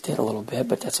he just did a little bit,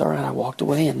 but that's all right. I walked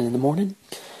away, and in the morning,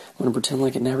 I'm going to pretend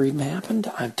like it never even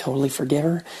happened. I totally forgive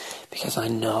her because I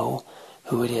know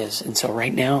who it is. And so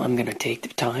right now, I'm going to take the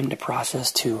time to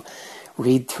process, to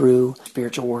read through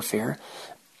spiritual warfare,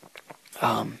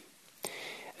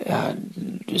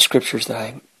 scriptures that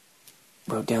I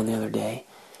wrote down the other day,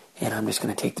 and I'm just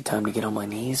going to take the time to get on my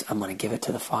knees. I'm going to give it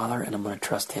to the Father, and I'm going to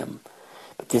trust Him.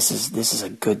 But this is a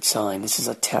good sign. This is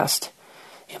a test,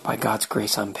 and by God's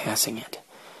grace, I'm passing it.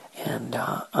 And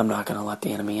I'm not going to let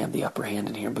the enemy have the upper hand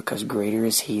in here, because greater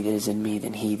is He that is in me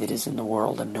than he that is in the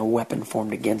world, and no weapon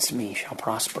formed against me shall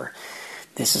prosper.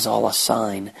 This is all a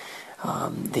sign.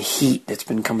 The heat that's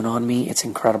been coming on me, it's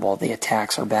incredible. The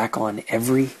attacks are back on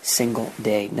every single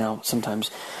day. Now,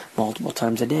 sometimes multiple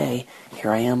times a day,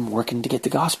 here I am working to get the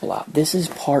gospel out. This is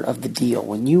part of the deal.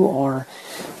 When you are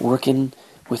working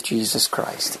with Jesus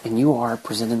Christ and you are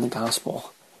presenting the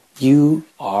gospel, you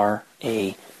are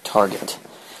a target.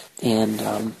 And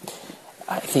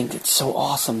I think it's so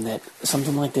awesome that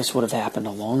something like this would have happened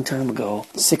a long time ago,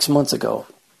 6 months ago.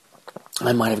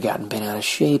 I might have gotten bent out of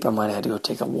shape. I might have had to go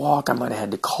take a walk. I might have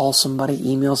had to call somebody,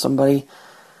 email somebody.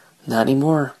 Not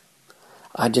anymore.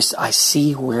 I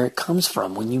see where it comes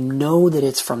from. When you know that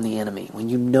it's from the enemy, when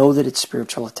you know that it's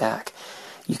spiritual attack,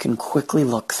 you can quickly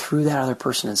look through that other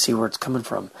person and see where it's coming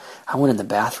from. I went in the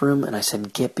bathroom and I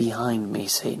said, "Get behind me,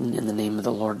 Satan, in the name of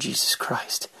the Lord Jesus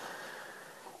Christ."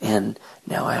 And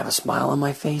now I have a smile on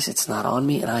my face. It's not on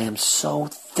me. And I am so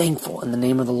thankful in the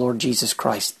name of the Lord Jesus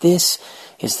Christ. This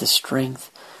is the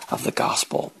strength of the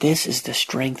gospel. This is the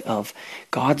strength of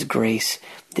God's grace.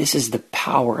 This is the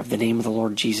power of the name of the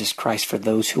Lord Jesus Christ for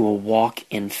those who will walk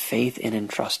in faith and in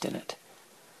trust in it.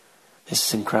 This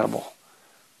is incredible.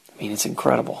 I mean, it's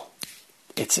incredible.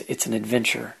 It's an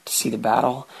adventure to see the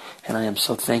battle, and I am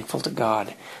so thankful to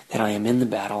God that I am in the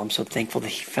battle. I'm so thankful that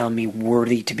He found me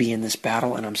worthy to be in this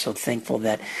battle, and I'm so thankful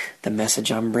that the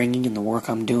message I'm bringing and the work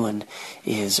I'm doing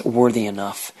is worthy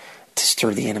enough to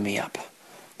stir the enemy up.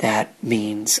 That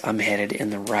means I'm headed in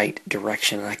the right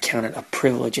direction, and I count it a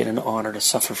privilege and an honor to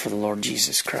suffer for the Lord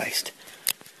Jesus Christ.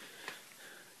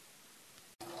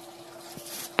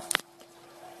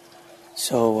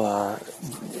 So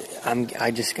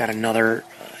I just got another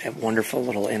wonderful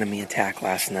little enemy attack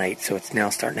last night, so it's now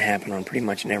starting to happen on pretty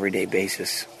much an everyday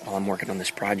basis while I'm working on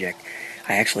this project.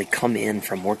 I actually come in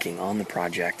from working on the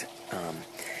project,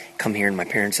 come here, and my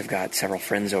parents have got several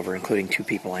friends over, including 2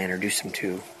 people I introduced them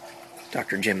to,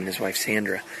 Dr. Jim and his wife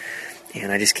Sandra.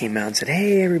 And I just came out and said,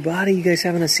 "Hey everybody, you guys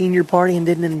having a senior party?" and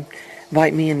didn't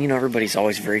invite me. And everybody's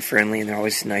always very friendly, and they're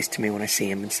always nice to me when I see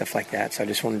them and stuff like that. So I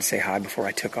just wanted to say hi before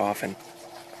I took off. And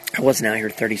I wasn't out here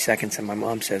 30 seconds, and my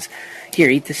mom says, "Here,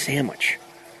 eat this sandwich."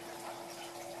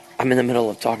 I'm in the middle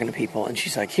of talking to people, and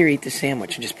she's like, "Here, eat this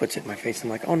sandwich," and just puts it in my face. I'm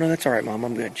like, "Oh no, that's all right, Mom,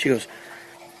 I'm good." She goes,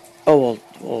 "Oh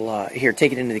well, here,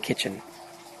 take it into the kitchen."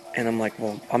 And I'm like,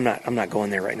 "Well, I'm not going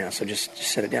there right now, so just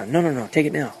set it down." No, take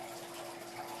it now.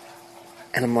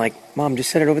 And I'm like, "Mom, just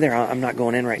set it over there. I'm not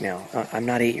going in right now. I'm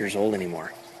not 8 years old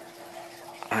anymore."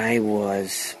 I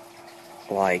was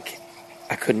like,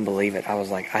 I couldn't believe it. I was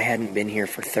like, I hadn't been here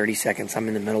for 30 seconds. I'm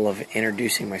in the middle of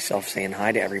introducing myself, saying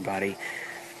hi to everybody,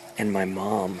 and my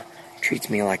mom treats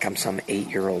me like I'm some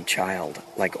 8-year-old child,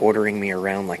 like ordering me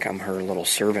around like I'm her little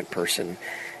servant person.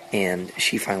 And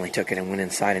she finally took it and went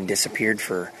inside and disappeared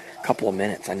for a couple of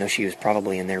minutes. I know she was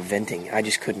probably in there venting. I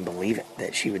just couldn't believe it,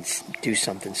 that she would do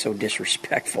something so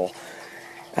disrespectful.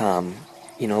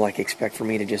 Like expect for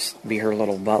me to just be her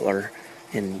little butler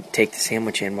and take the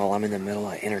sandwich in while I'm in the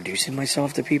middle of introducing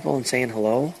myself to people and saying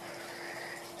hello.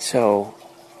 So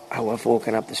I've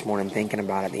woken up this morning thinking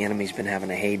about it. The enemy's been having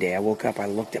a heyday. I woke up, I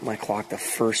looked at my clock, the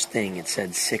first thing, it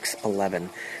said 6:11.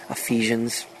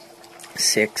 Ephesians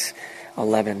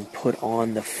 6:11, put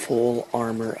on the full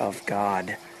armor of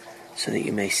God so that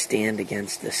you may stand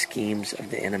against the schemes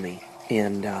of the enemy.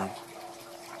 And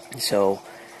so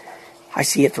I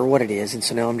see it for what it is, and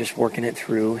so now I'm just working it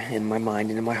through in my mind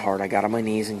and in my heart. I got on my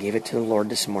knees and gave it to the Lord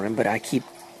this morning, but I keep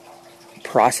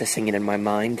processing it in my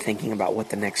mind, thinking about what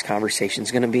the next conversation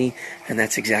is going to be, and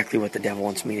that's exactly what the devil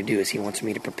wants me to do, is he wants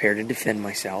me to prepare to defend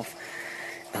myself,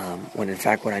 when in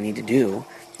fact what I need to do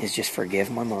is just forgive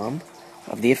my mom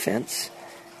of the offense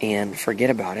and forget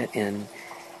about it. And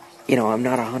I'm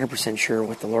not 100% sure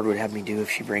what the Lord would have me do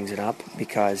if she brings it up,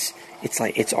 because it's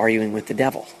like it's arguing with the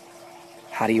devil.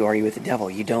 How do you argue with the devil?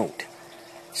 You don't.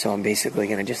 So I'm basically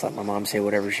going to just let my mom say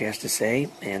whatever she has to say,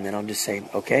 and then I'll just say,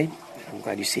 "Okay, I'm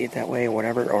glad you see it that way," or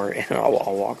whatever, or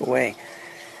I'll walk away.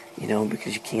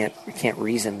 Because you can't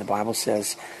reason. The Bible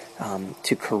says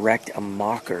to correct a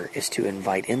mocker is to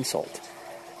invite insult.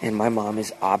 And my mom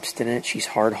is obstinate. She's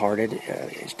hard-hearted.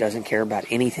 She doesn't care about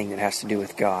anything that has to do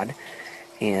with God.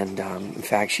 And in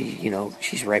fact,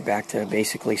 she's right back to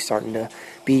basically starting to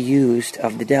be used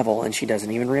of the devil, and she doesn't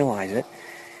even realize it.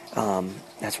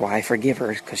 That's why I forgive her,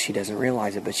 because she doesn't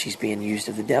realize it, but she's being used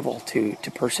of the devil to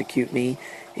persecute me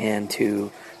and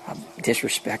to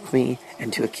disrespect me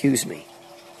and to accuse me.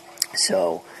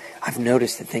 So I've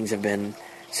noticed that things have been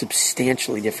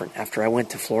substantially different. After I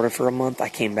went to Florida for a month, I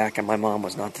came back and my mom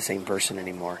was not the same person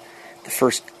anymore. The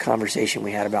first conversation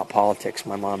we had about politics,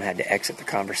 my mom had to exit the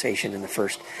conversation in the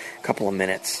first couple of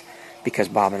minutes because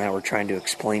Bob and I were trying to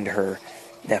explain to her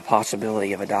the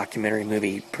possibility of a documentary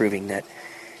movie proving that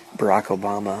Barack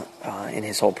Obama in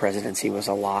his whole presidency was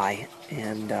a lie,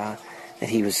 and that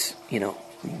he was,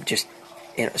 just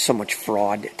so much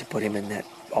fraud to put him in that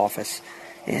office.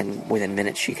 And within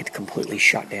minutes, she could completely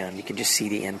shut down. You could just see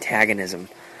the antagonism.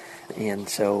 And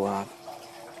so,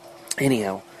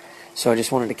 anyhow, so I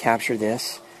just wanted to capture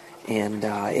this. And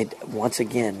once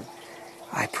again,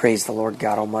 I praise the Lord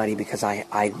God Almighty, because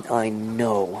I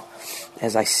know,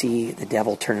 as I see the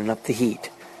devil turning up the heat,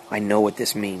 I know what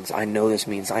this means. I know this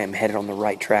means I am headed on the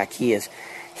right track. He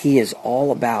is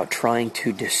all about trying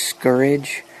to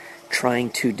discourage, trying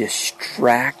to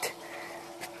distract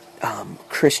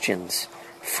Christians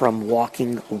from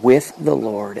walking with the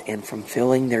Lord and from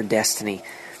fulfilling their destiny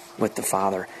with the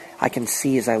Father. I can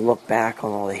see, as I look back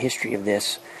on all the history of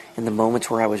this, in the moments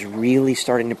where I was really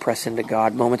starting to press into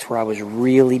God, moments where I was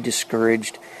really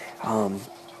discouraged,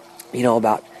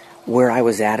 about where I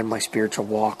was at in my spiritual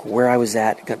walk, where I was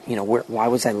at, why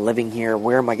was I living here?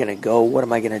 Where am I going to go? What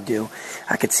am I going to do?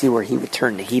 I could see where he would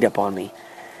turn the heat up on me.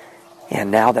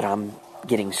 And now that I'm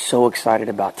getting so excited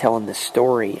about telling this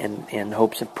story and in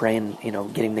hopes of praying,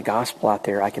 getting the gospel out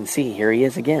there, I can see here he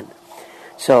is again.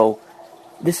 So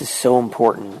this is so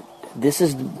important. This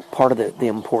is part of the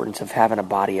importance of having a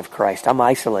body of Christ. I'm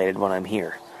isolated when I'm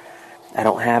here. I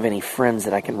don't have any friends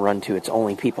that I can run to. It's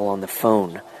only people on the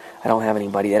phone. I don't have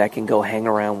anybody that I can go hang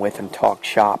around with and talk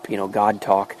shop, God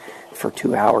talk for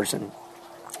 2 hours and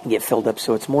get filled up.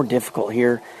 So it's more difficult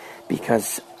here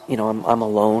because, I'm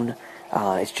alone.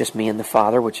 It's just me and the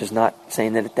Father, which is not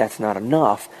saying that that's not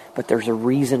enough, but there's a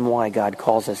reason why God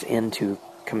calls us into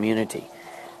community.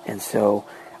 And so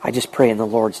I just pray in the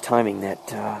Lord's timing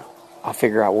that I'll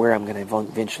figure out where I'm going to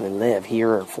eventually live,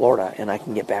 here or in Florida, and I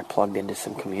can get back plugged into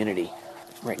some community.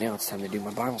 Right now it's time to do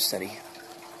my Bible study.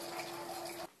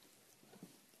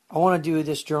 I want to do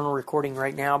this journal recording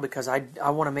right now because I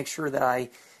want to make sure that I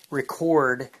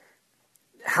record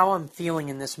how I'm feeling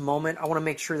in this moment. I want to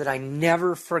make sure that I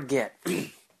never forget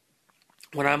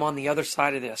when I'm on the other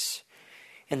side of this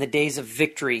and the days of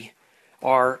victory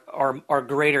are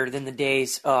greater than the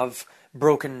days of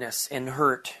brokenness and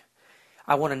hurt.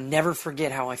 I want to never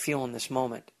forget how I feel in this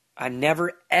moment. I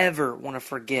never, ever want to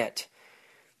forget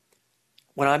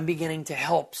when I'm beginning to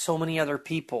help so many other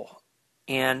people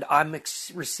and I'm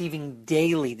receiving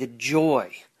daily the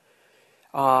joy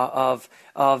of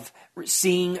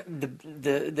seeing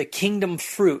the kingdom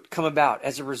fruit come about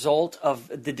as a result of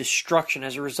the destruction,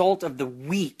 as a result of the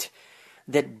wheat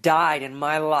that died in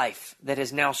my life that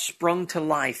has now sprung to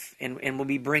life and will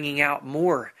be bringing out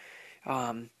more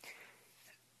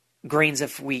grains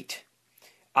of wheat.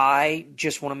 I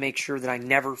just want to make sure that I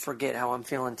never forget how I'm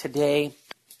feeling. Today,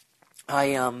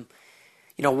 I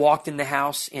walked in the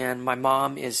house and my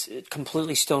mom is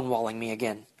completely stonewalling me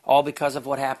again. All because of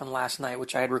what happened last night,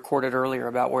 which I had recorded earlier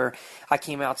about where I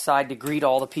came outside to greet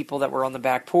all the people that were on the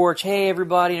back porch. Hey,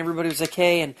 everybody. And everybody was like,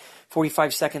 hey. And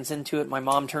 45 seconds into it, my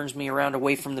mom turns me around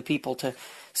away from the people to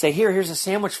say, here's a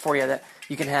sandwich for you that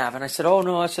you can have. And I said, oh,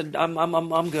 no. I said,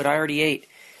 I'm good. I already ate.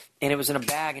 And it was in a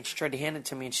bag, and she tried to hand it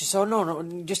to me. And she said, oh,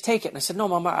 no, just take it. And I said, no,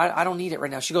 Mom, I don't need it right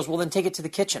now. She goes, well, then take it to the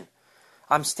kitchen.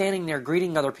 I'm standing there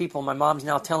greeting other people. My mom's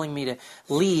now telling me to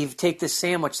leave, take this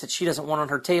sandwich that she doesn't want on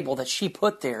her table that she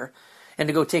put there, and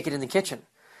to go take it in the kitchen.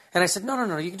 And I said,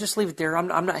 no, you can just leave it there.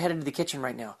 I'm not headed to the kitchen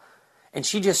right now. And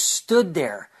she just stood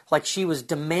there like she was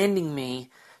demanding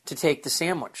me to take the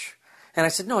sandwich. And I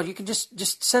said, no, you can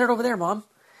just set it over there, Mom.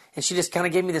 And she just kind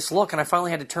of gave me this look, and I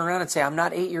finally had to turn around and say, I'm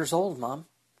not 8 years old, Mom.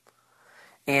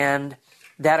 And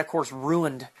that, of course,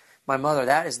 ruined my mother.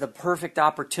 That is the perfect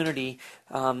opportunity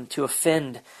to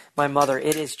offend my mother.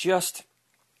 It is just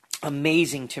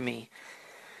amazing to me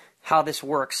how this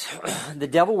works. The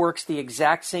devil works the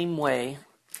exact same way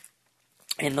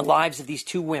in the lives of these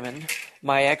two women,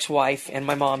 my ex-wife and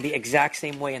my mom, the exact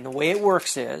same way. And the way it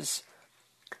works is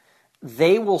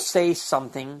they will say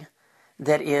something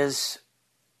that is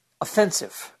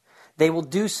offensive. They will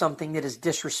do something that is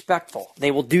disrespectful.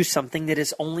 They will do something that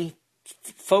is only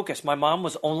focused. My mom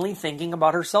was only thinking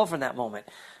about herself in that moment.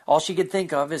 All she could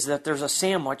think of is that there's a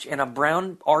sandwich in a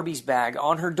brown Arby's bag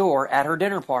on her door at her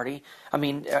dinner party,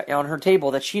 on her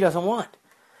table, that she doesn't want.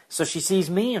 So she sees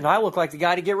me, and I look like the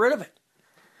guy to get rid of it.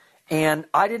 And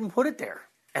I didn't put it there.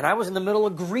 And I was in the middle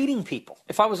of greeting people.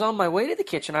 If I was on my way to the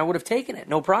kitchen, I would have taken it,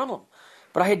 no problem.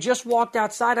 But I had just walked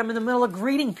outside. I'm in the middle of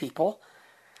greeting people.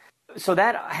 So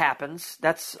that happens.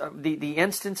 That's the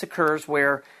instance occurs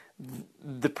where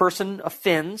the person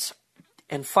offends.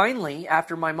 And finally,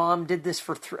 after my mom did this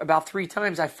for about 3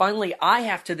 times, I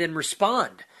have to then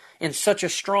respond in such a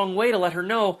strong way to let her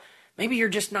know, maybe you're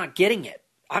just not getting it.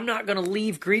 I'm not going to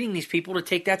leave greeting these people to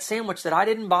take that sandwich that I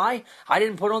didn't buy, I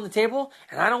didn't put on the table,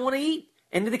 and I don't want to eat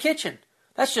into the kitchen.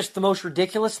 That's just the most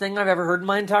ridiculous thing I've ever heard in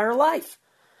my entire life.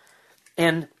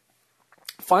 And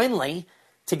finally,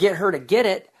 to get her to get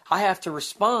it, I have to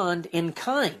respond in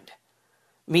kind.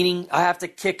 Meaning I have to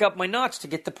kick up my notch to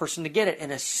get the person to get it.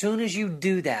 And as soon as you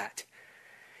do that,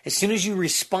 as soon as you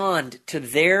respond to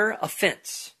their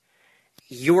offense,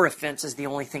 your offense is the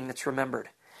only thing that's remembered.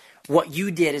 What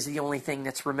you did is the only thing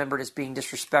that's remembered as being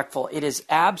disrespectful. It is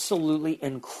absolutely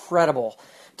incredible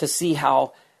to see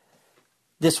how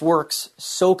this works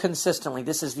so consistently.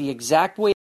 This is the exact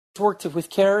way it worked with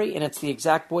Carrie, and it's the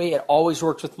exact way it always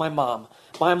works with my mom.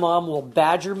 My mom will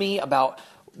badger me about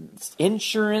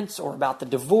insurance or about the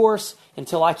divorce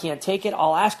until I can't take it.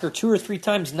 I'll ask her 2 or 3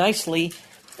 times nicely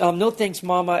no thanks,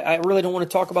 Mom, I really don't want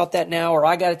to talk about that now, or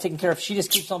I got it taken care of. She just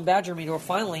keeps on badgering me, or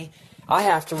finally I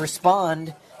have to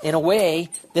respond in a way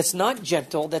that's not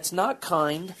gentle, that's not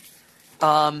kind,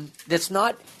 that's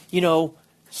not,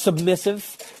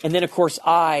 submissive. And then, of course,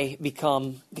 I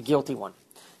become the guilty one.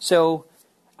 So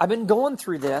I've been going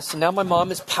through this, and now my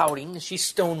mom is pouting, and she's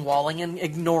stonewalling and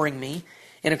ignoring me.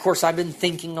 And, of course, I've been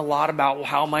thinking a lot about, well,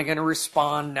 how am I going to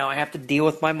respond? Now I have to deal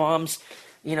with my mom's,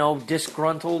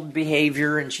 disgruntled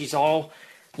behavior, and she's all,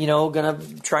 going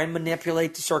to try and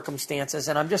manipulate the circumstances.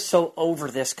 And I'm just so over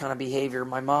this kind of behavior.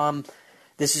 My mom,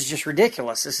 this is just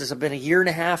ridiculous. This has been a year and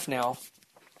a half now.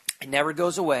 It never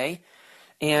goes away.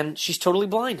 And she's totally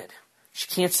blinded. She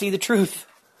can't see the truth.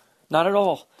 Not at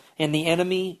all. And the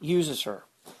enemy uses her.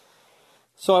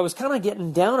 So I was kind of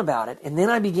getting down about it, and then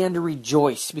I began to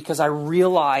rejoice because I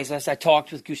realized, as I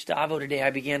talked with Gustavo today,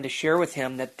 I began to share with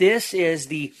him that this is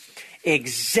the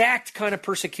exact kind of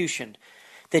persecution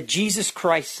that Jesus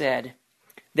Christ said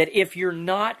that if you're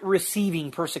not receiving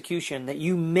persecution, that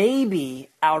you may be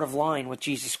out of line with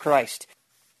Jesus Christ.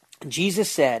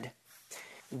 Jesus said,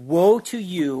 "Woe to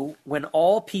you when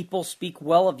all people speak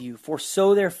well of you, for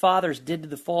so their fathers did to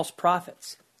the false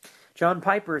prophets." John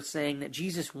Piper is saying that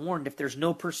Jesus warned if there's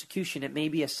no persecution, it may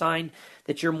be a sign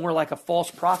that you're more like a false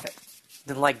prophet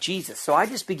than like Jesus. So I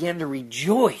just began to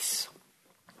rejoice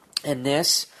in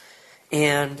this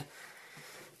and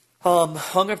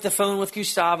hung up the phone with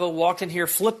Gustavo, walked in here,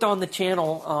 flipped on the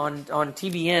channel on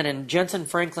TBN, and Jensen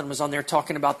Franklin was on there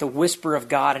talking about the whisper of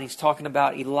God, and he's talking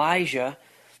about Elijah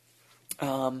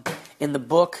in the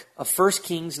book of 1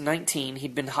 Kings 19.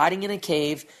 He'd been hiding in a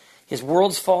cave, his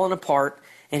world's fallen apart,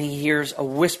 and he hears a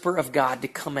whisper of God to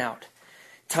come out.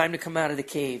 Time to come out of the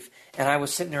cave. And I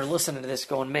was sitting there listening to this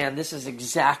going, man, this is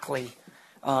exactly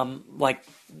like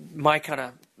my kind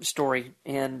of story.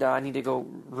 And I need to go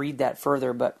read that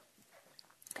further. But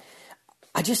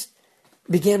I just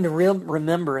began to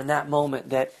remember in that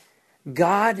moment that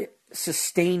God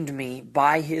sustained me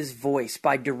by His voice,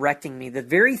 by directing me. The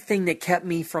very thing that kept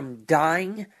me from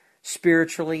dying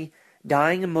spiritually,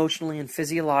 dying emotionally and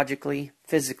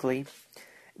physically,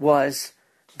 was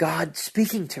God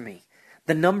speaking to me.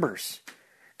 The numbers.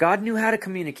 God knew how to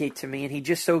communicate to me, and He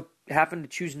just so happened to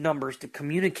choose numbers to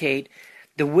communicate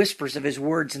the whispers of His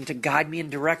words and to guide me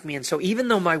and direct me. And so even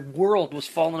though my world was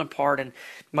falling apart and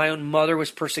my own mother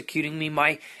was persecuting me,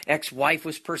 my ex-wife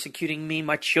was persecuting me,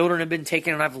 my children have been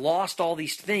taken, and I've lost all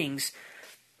these things,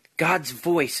 God's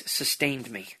voice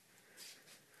sustained me.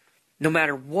 No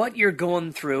matter what you're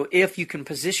going through, if you can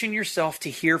position yourself to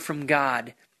hear from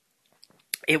God,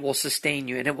 it will sustain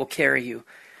you and it will carry you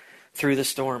through the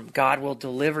storm. God will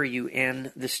deliver you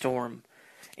in the storm.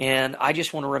 And I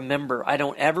just want to remember, I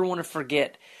don't ever want to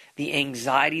forget the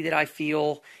anxiety that I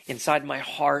feel inside my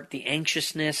heart, the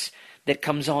anxiousness that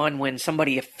comes on when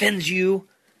somebody offends you,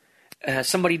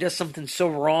 somebody does something so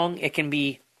wrong, it can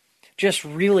be just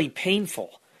really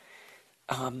painful.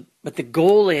 But the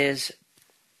goal is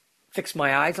fix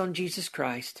my eyes on Jesus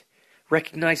Christ.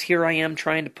 Recognize here I am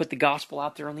trying to put the gospel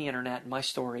out there on the internet, my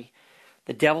story.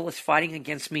 The devil is fighting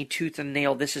against me tooth and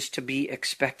nail. This is to be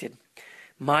expected.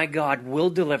 My God will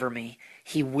deliver me.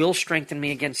 He will strengthen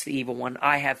me against the evil one.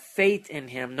 I have faith in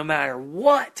Him. No matter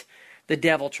what the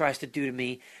devil tries to do to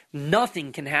me,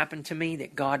 nothing can happen to me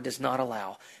that God does not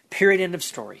allow. Period. End of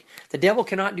story. The devil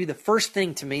cannot do the first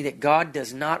thing to me that God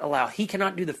does not allow. He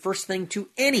cannot do the first thing to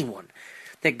anyone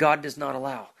that God does not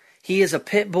allow. He is a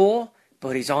pit bull,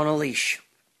 but he's on a leash.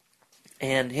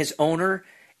 And his owner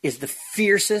is the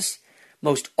fiercest,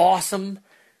 most awesome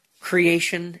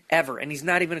creation ever. And he's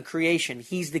not even a creation.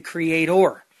 He's the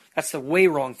creator. That's the way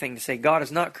wrong thing to say. God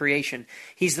is not creation.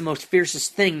 He's the most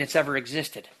fiercest thing that's ever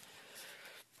existed.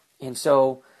 And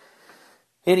so,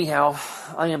 anyhow,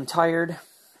 I am tired.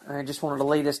 I just wanted to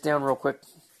lay this down real quick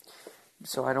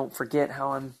so I don't forget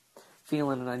how I'm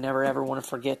feeling. And I never ever want to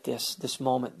forget this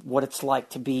moment, what it's like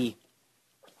to be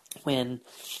when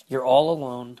you're all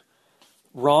alone,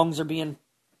 wrongs are being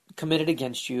committed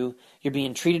against you, you're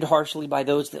being treated harshly by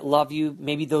those that love you,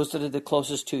 maybe those that are the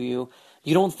closest to you,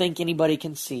 you don't think anybody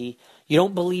can see, you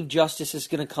don't believe justice is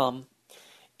going to come,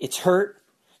 it's hurt,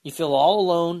 you feel all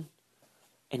alone,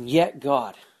 and yet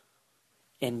God,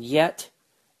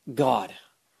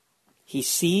 He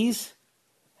sees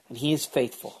and He is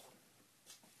faithful.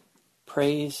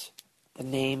 Praise the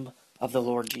name of the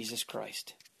Lord Jesus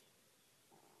Christ.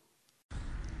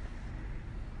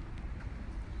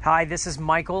 Hi, this is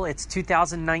Michael. It's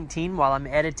 2019 while I'm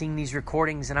editing these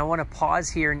recordings, and I want to pause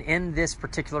here and end this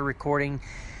particular recording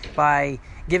by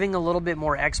giving a little bit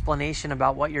more explanation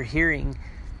about what you're hearing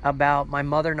about my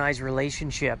mother and I's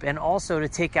relationship, and also to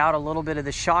take out a little bit of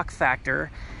the shock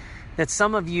factor that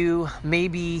some of you may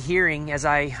be hearing as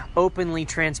I openly,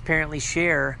 transparently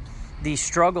share the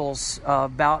struggles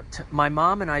about my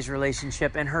mom and I's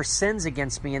relationship and her sins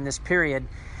against me in this period.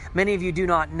 Many of you do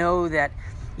not know that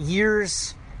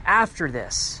years after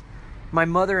this, my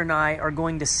mother and I are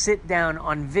going to sit down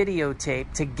on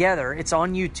videotape together. It's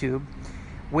on YouTube,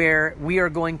 where we are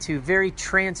going to very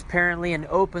transparently and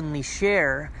openly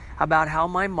share about how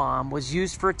my mom was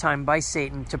used for a time by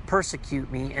Satan to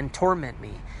persecute me and torment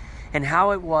me, and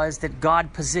how it was that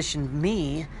God positioned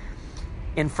me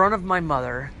in front of my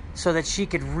mother so that she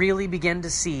could really begin to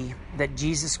see that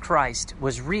Jesus Christ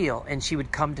was real and she would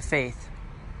come to faith.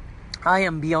 I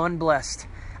am beyond blessed.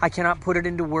 I cannot put it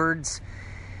into words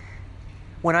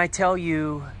when I tell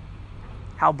you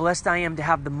how blessed I am to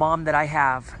have the mom that I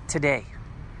have today.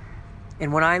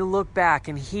 And when I look back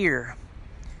and hear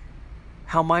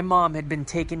how my mom had been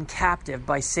taken captive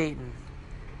by Satan,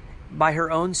 by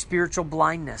her own spiritual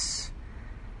blindness,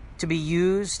 to be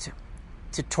used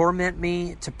to torment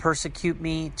me, to persecute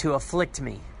me, to afflict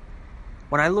me.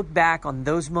 When I look back on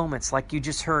those moments like you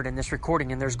just heard in this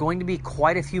recording, and there's going to be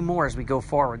quite a few more as we go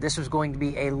forward. This was going to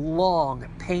be a long,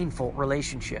 painful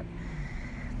relationship.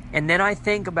 And then I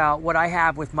think about what I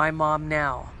have with my mom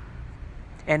now,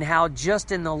 and how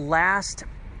just in the last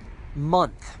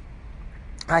month,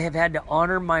 I have had to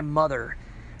honor my mother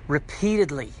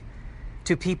repeatedly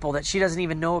to people that she doesn't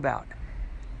even know about,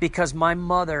 because my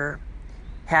mother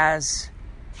has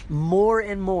more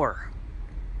and more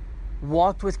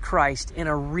walked with Christ in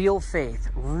a real faith,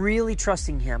 really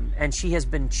trusting Him, and she has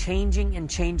been changing and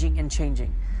changing and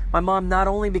changing. My mom not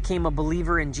only became a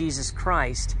believer in Jesus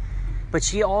Christ, but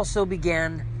she also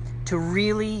began to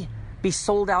really be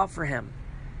sold out for Him,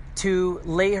 to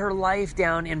lay her life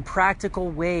down in practical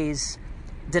ways,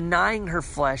 denying her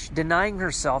flesh, denying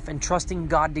herself, and trusting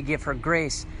God to give her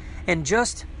grace. And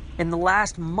just in the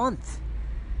last month,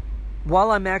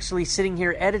 while I'm actually sitting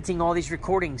here editing all these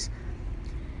recordings,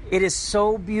 it is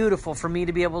so beautiful for me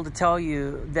to be able to tell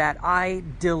you that I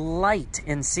delight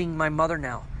in seeing my mother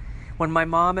now. When my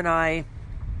mom and I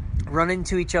run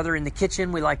into each other in the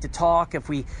kitchen, we like to talk.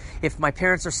 If my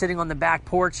parents are sitting on the back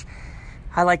porch,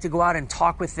 I like to go out and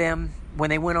talk with them. When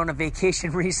they went on a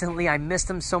vacation recently, I missed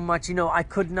them so much. I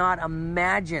could not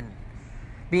imagine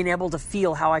being able to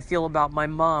feel how I feel about my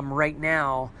mom right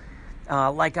now,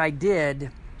 like I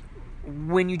did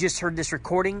when you just heard this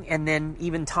recording, and then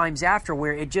even times after,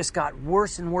 where it just got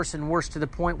worse and worse and worse, to the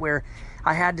point where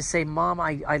I had to say, Mom,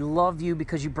 I love you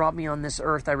because you brought me on this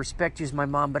earth. I respect you as my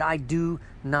mom, but I do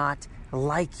not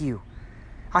like you.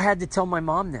 I had to tell my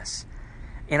mom this.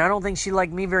 And I don't think she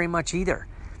liked me very much either.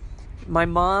 My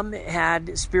mom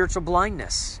had spiritual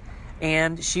blindness,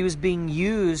 and she was being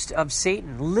used of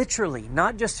Satan, literally,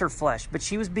 not just her flesh, but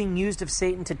she was being used of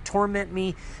Satan to torment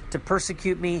me, to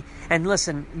persecute me. And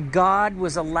listen, God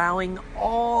was allowing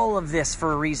all of this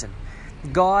for a reason.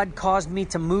 God caused me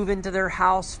to move into their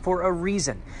house for a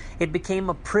reason. It became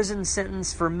a prison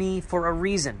sentence for me for a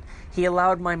reason. He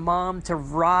allowed my mom to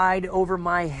ride over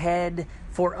my head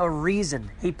for a reason.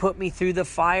 He put me through the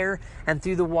fire and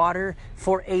through the water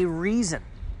for a reason.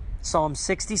 Psalm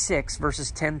 66,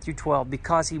 verses 10 through 12,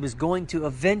 because He was going to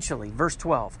eventually, verse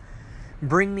 12,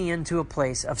 bring me into a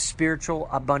place of spiritual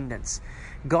abundance.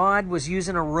 God was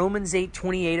using a Romans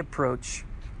 8:28 approach,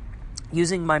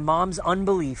 using my mom's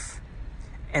unbelief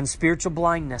and spiritual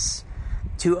blindness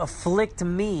to afflict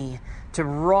me, to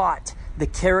rot the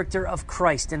character of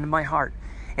Christ into my heart.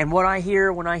 And what I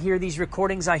hear when I hear these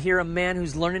recordings, I hear a man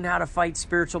who's learning how to fight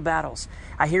spiritual battles.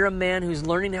 I hear a man who's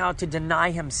learning how to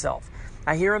deny himself.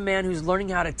 I hear a man who's learning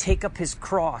how to take up his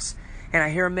cross. And I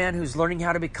hear a man who's learning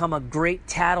how to become a great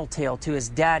tattletale to his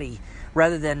daddy,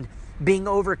 rather than being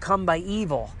overcome by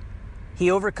evil. He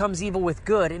overcomes evil with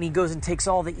good, and he goes and takes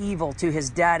all the evil to his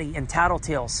daddy and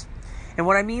tattletales. And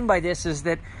what I mean by this is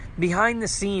that behind the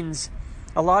scenes,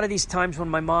 a lot of these times when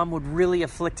my mom would really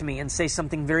afflict me and say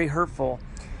something very hurtful,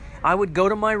 I would go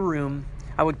to my room.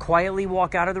 I would quietly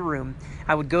walk out of the room.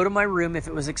 I would go to my room if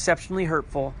it was exceptionally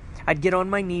hurtful. I'd get on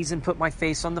my knees and put my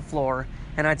face on the floor,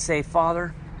 and I'd say,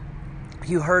 Father,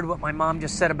 you heard what my mom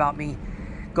just said about me.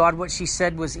 God, what she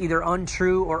said was either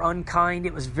untrue or unkind.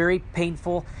 It was very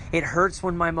painful. It hurts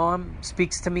when my mom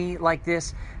speaks to me like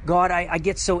this. God, I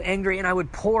get so angry, and I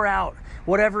would pour out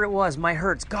whatever it was, my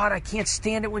hurts. God, I can't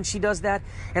stand it when she does that.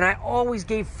 And I always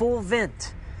gave full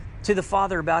vent to the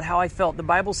Father about how I felt. The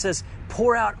Bible says,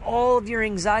 pour out all of your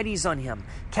anxieties on Him.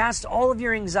 Cast all of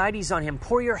your anxieties on Him.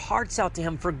 Pour your hearts out to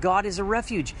Him, for God is a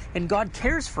refuge, and God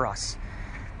cares for us.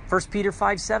 1 Peter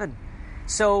 5:7.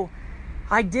 So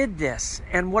I did this,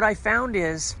 and what I found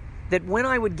is that when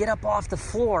I would get up off the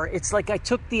floor, it's like I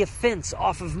took the offense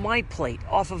off of my plate,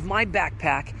 off of my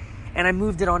backpack, and I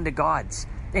moved it onto God's.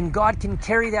 And God can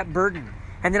carry that burden.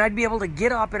 And then I'd be able to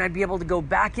get up and I'd be able to go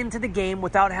back into the game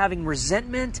without having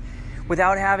resentment,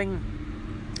 without having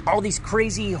all these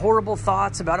crazy, horrible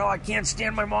thoughts about, oh, I can't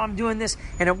stand my mom doing this.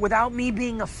 And without me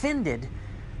being offended,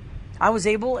 I was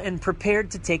able and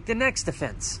prepared to take the next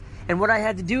offense. And what I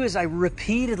had to do is I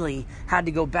repeatedly had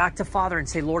to go back to Father and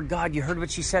say, Lord God, you heard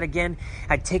what she said again.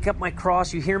 I'd take up my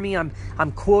cross. You hear me? I'm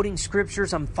quoting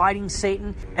scriptures. I'm fighting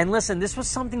Satan. And listen, this was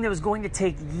something that was going to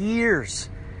take years.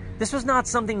 This was not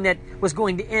something that was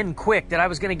going to end quick, that I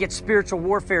was going to get spiritual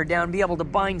warfare down, be able to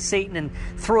bind Satan and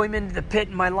throw him into the pit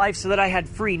in my life so that I had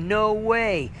free. No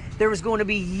way. There was going to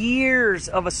be years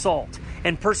of assault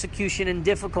and persecution and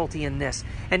difficulty in this.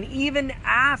 And even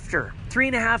after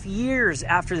 3.5 years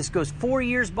after this goes, 4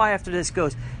 years by after this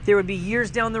goes, there would be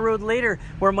years down the road later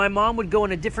where my mom would go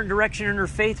in a different direction in her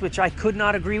faith, which I could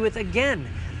not agree with again.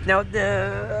 Now,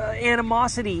 the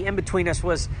animosity in between us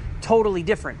was totally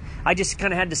different. I just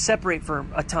kind of had to separate for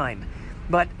a time.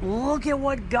 But look at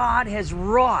what God has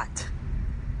wrought.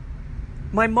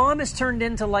 My mom has turned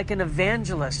into like an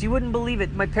evangelist. You wouldn't believe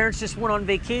it. My parents just went on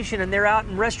vacation and they're out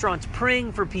in restaurants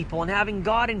praying for people and having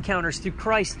God encounters through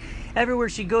Christ. Everywhere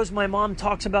she goes, my mom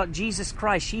talks about Jesus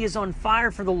Christ. She is on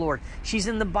fire for the Lord. She's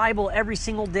in the Bible every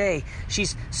single day.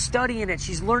 She's studying it.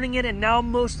 She's learning it. And now,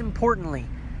 most importantly,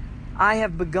 I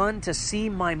have begun to see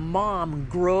my mom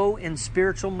grow in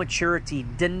spiritual maturity,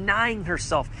 denying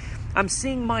herself. I'm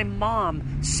seeing my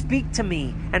mom speak to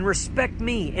me and respect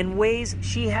me in ways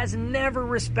she has never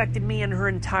respected me in her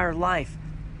entire life.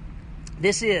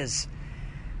 This is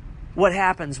what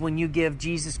happens when you give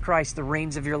Jesus Christ the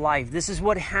reins of your life. This is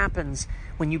what happens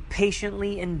when you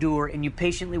patiently endure and you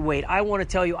patiently wait. I want to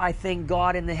tell you, I thank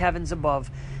God in the heavens above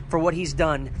for what He's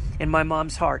done in my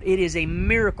mom's heart. It is a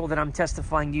miracle that I'm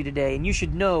testifying to you today. And you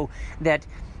should know that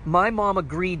my mom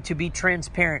agreed to be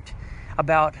transparent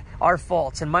about our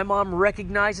faults. And my mom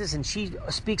recognizes and she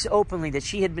speaks openly that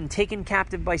she had been taken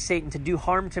captive by Satan to do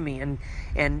harm to me.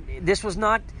 And this was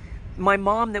not my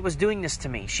mom that was doing this to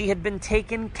me. She had been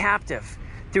taken captive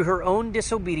through her own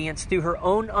disobedience, through her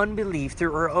own unbelief,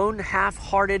 through her own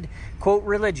half-hearted, quote,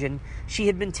 religion. She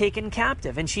had been taken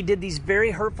captive, and she did these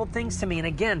very hurtful things to me. And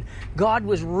again, God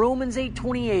was Romans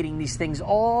 8:28ing these things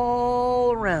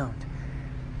all around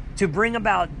to bring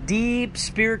about deep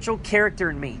spiritual character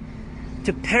in me,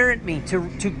 to parent me,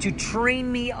 to train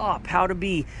me up how to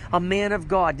be a man of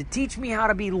God, to teach me how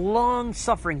to be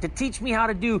long-suffering, to teach me how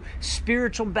to do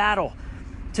spiritual battle,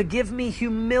 to give me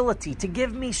humility, to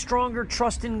give me stronger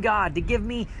trust in God, to give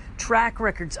me track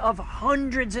records of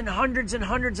hundreds and hundreds and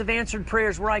hundreds of answered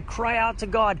prayers where I cry out to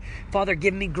God, Father,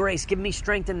 give me grace, give me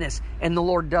strength in this, and the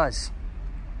Lord does.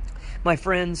 My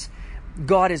friends,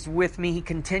 God is with me. He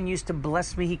continues to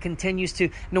bless me. He continues to,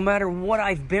 no matter what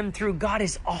I've been through, God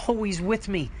is always with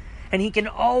me, and He can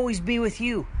always be with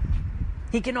you.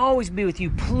 He can always be with you.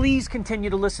 Please continue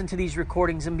to listen to these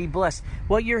recordings and be blessed.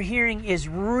 What you're hearing is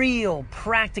real,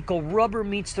 practical, rubber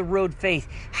meets the road faith.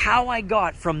 How I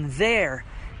got from there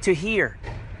to here.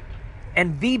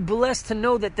 And be blessed to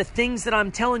know that the things that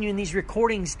I'm telling you in these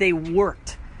recordings, they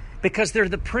worked. Because they're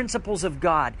the principles of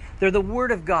God. They're the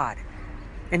Word of God.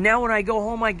 And now when I go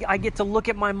home, I get to look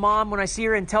at my mom when I see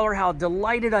her and tell her how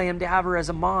delighted I am to have her as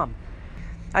a mom.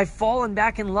 I've fallen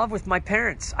back in love with my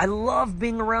parents. I love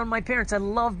being around my parents. I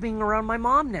love being around my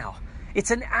mom now. It's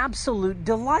an absolute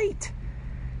delight.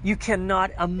 You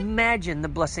cannot imagine the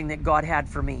blessing that God had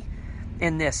for me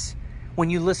in this when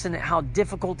you listen to how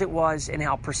difficult it was and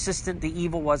how persistent the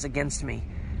evil was against me.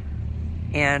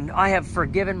 And I have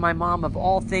forgiven my mom of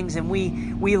all things, and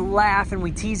we laugh and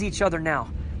we tease each other now.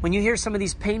 When you hear some of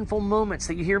these painful moments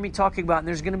that you hear me talking about, and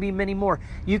there's going to be many more,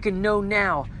 you can know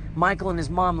now Michael and his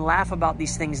mom laugh about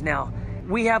these things now.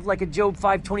 We have like a Job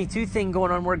 5:22 thing going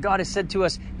on where God has said to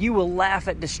us, you will laugh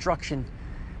at destruction.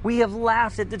 We have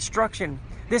laughed at destruction.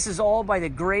 This is all by the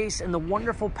grace and the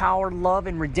wonderful power, love,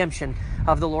 and redemption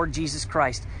of the Lord Jesus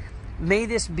Christ. May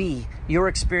this be your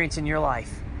experience in your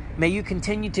life. May you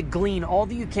continue to glean all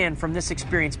that you can from this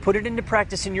experience. Put it into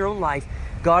practice in your own life.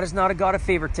 God is not a God of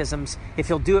favoritisms. If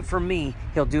He'll do it for me,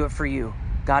 He'll do it for you.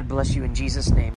 God bless you in Jesus' name.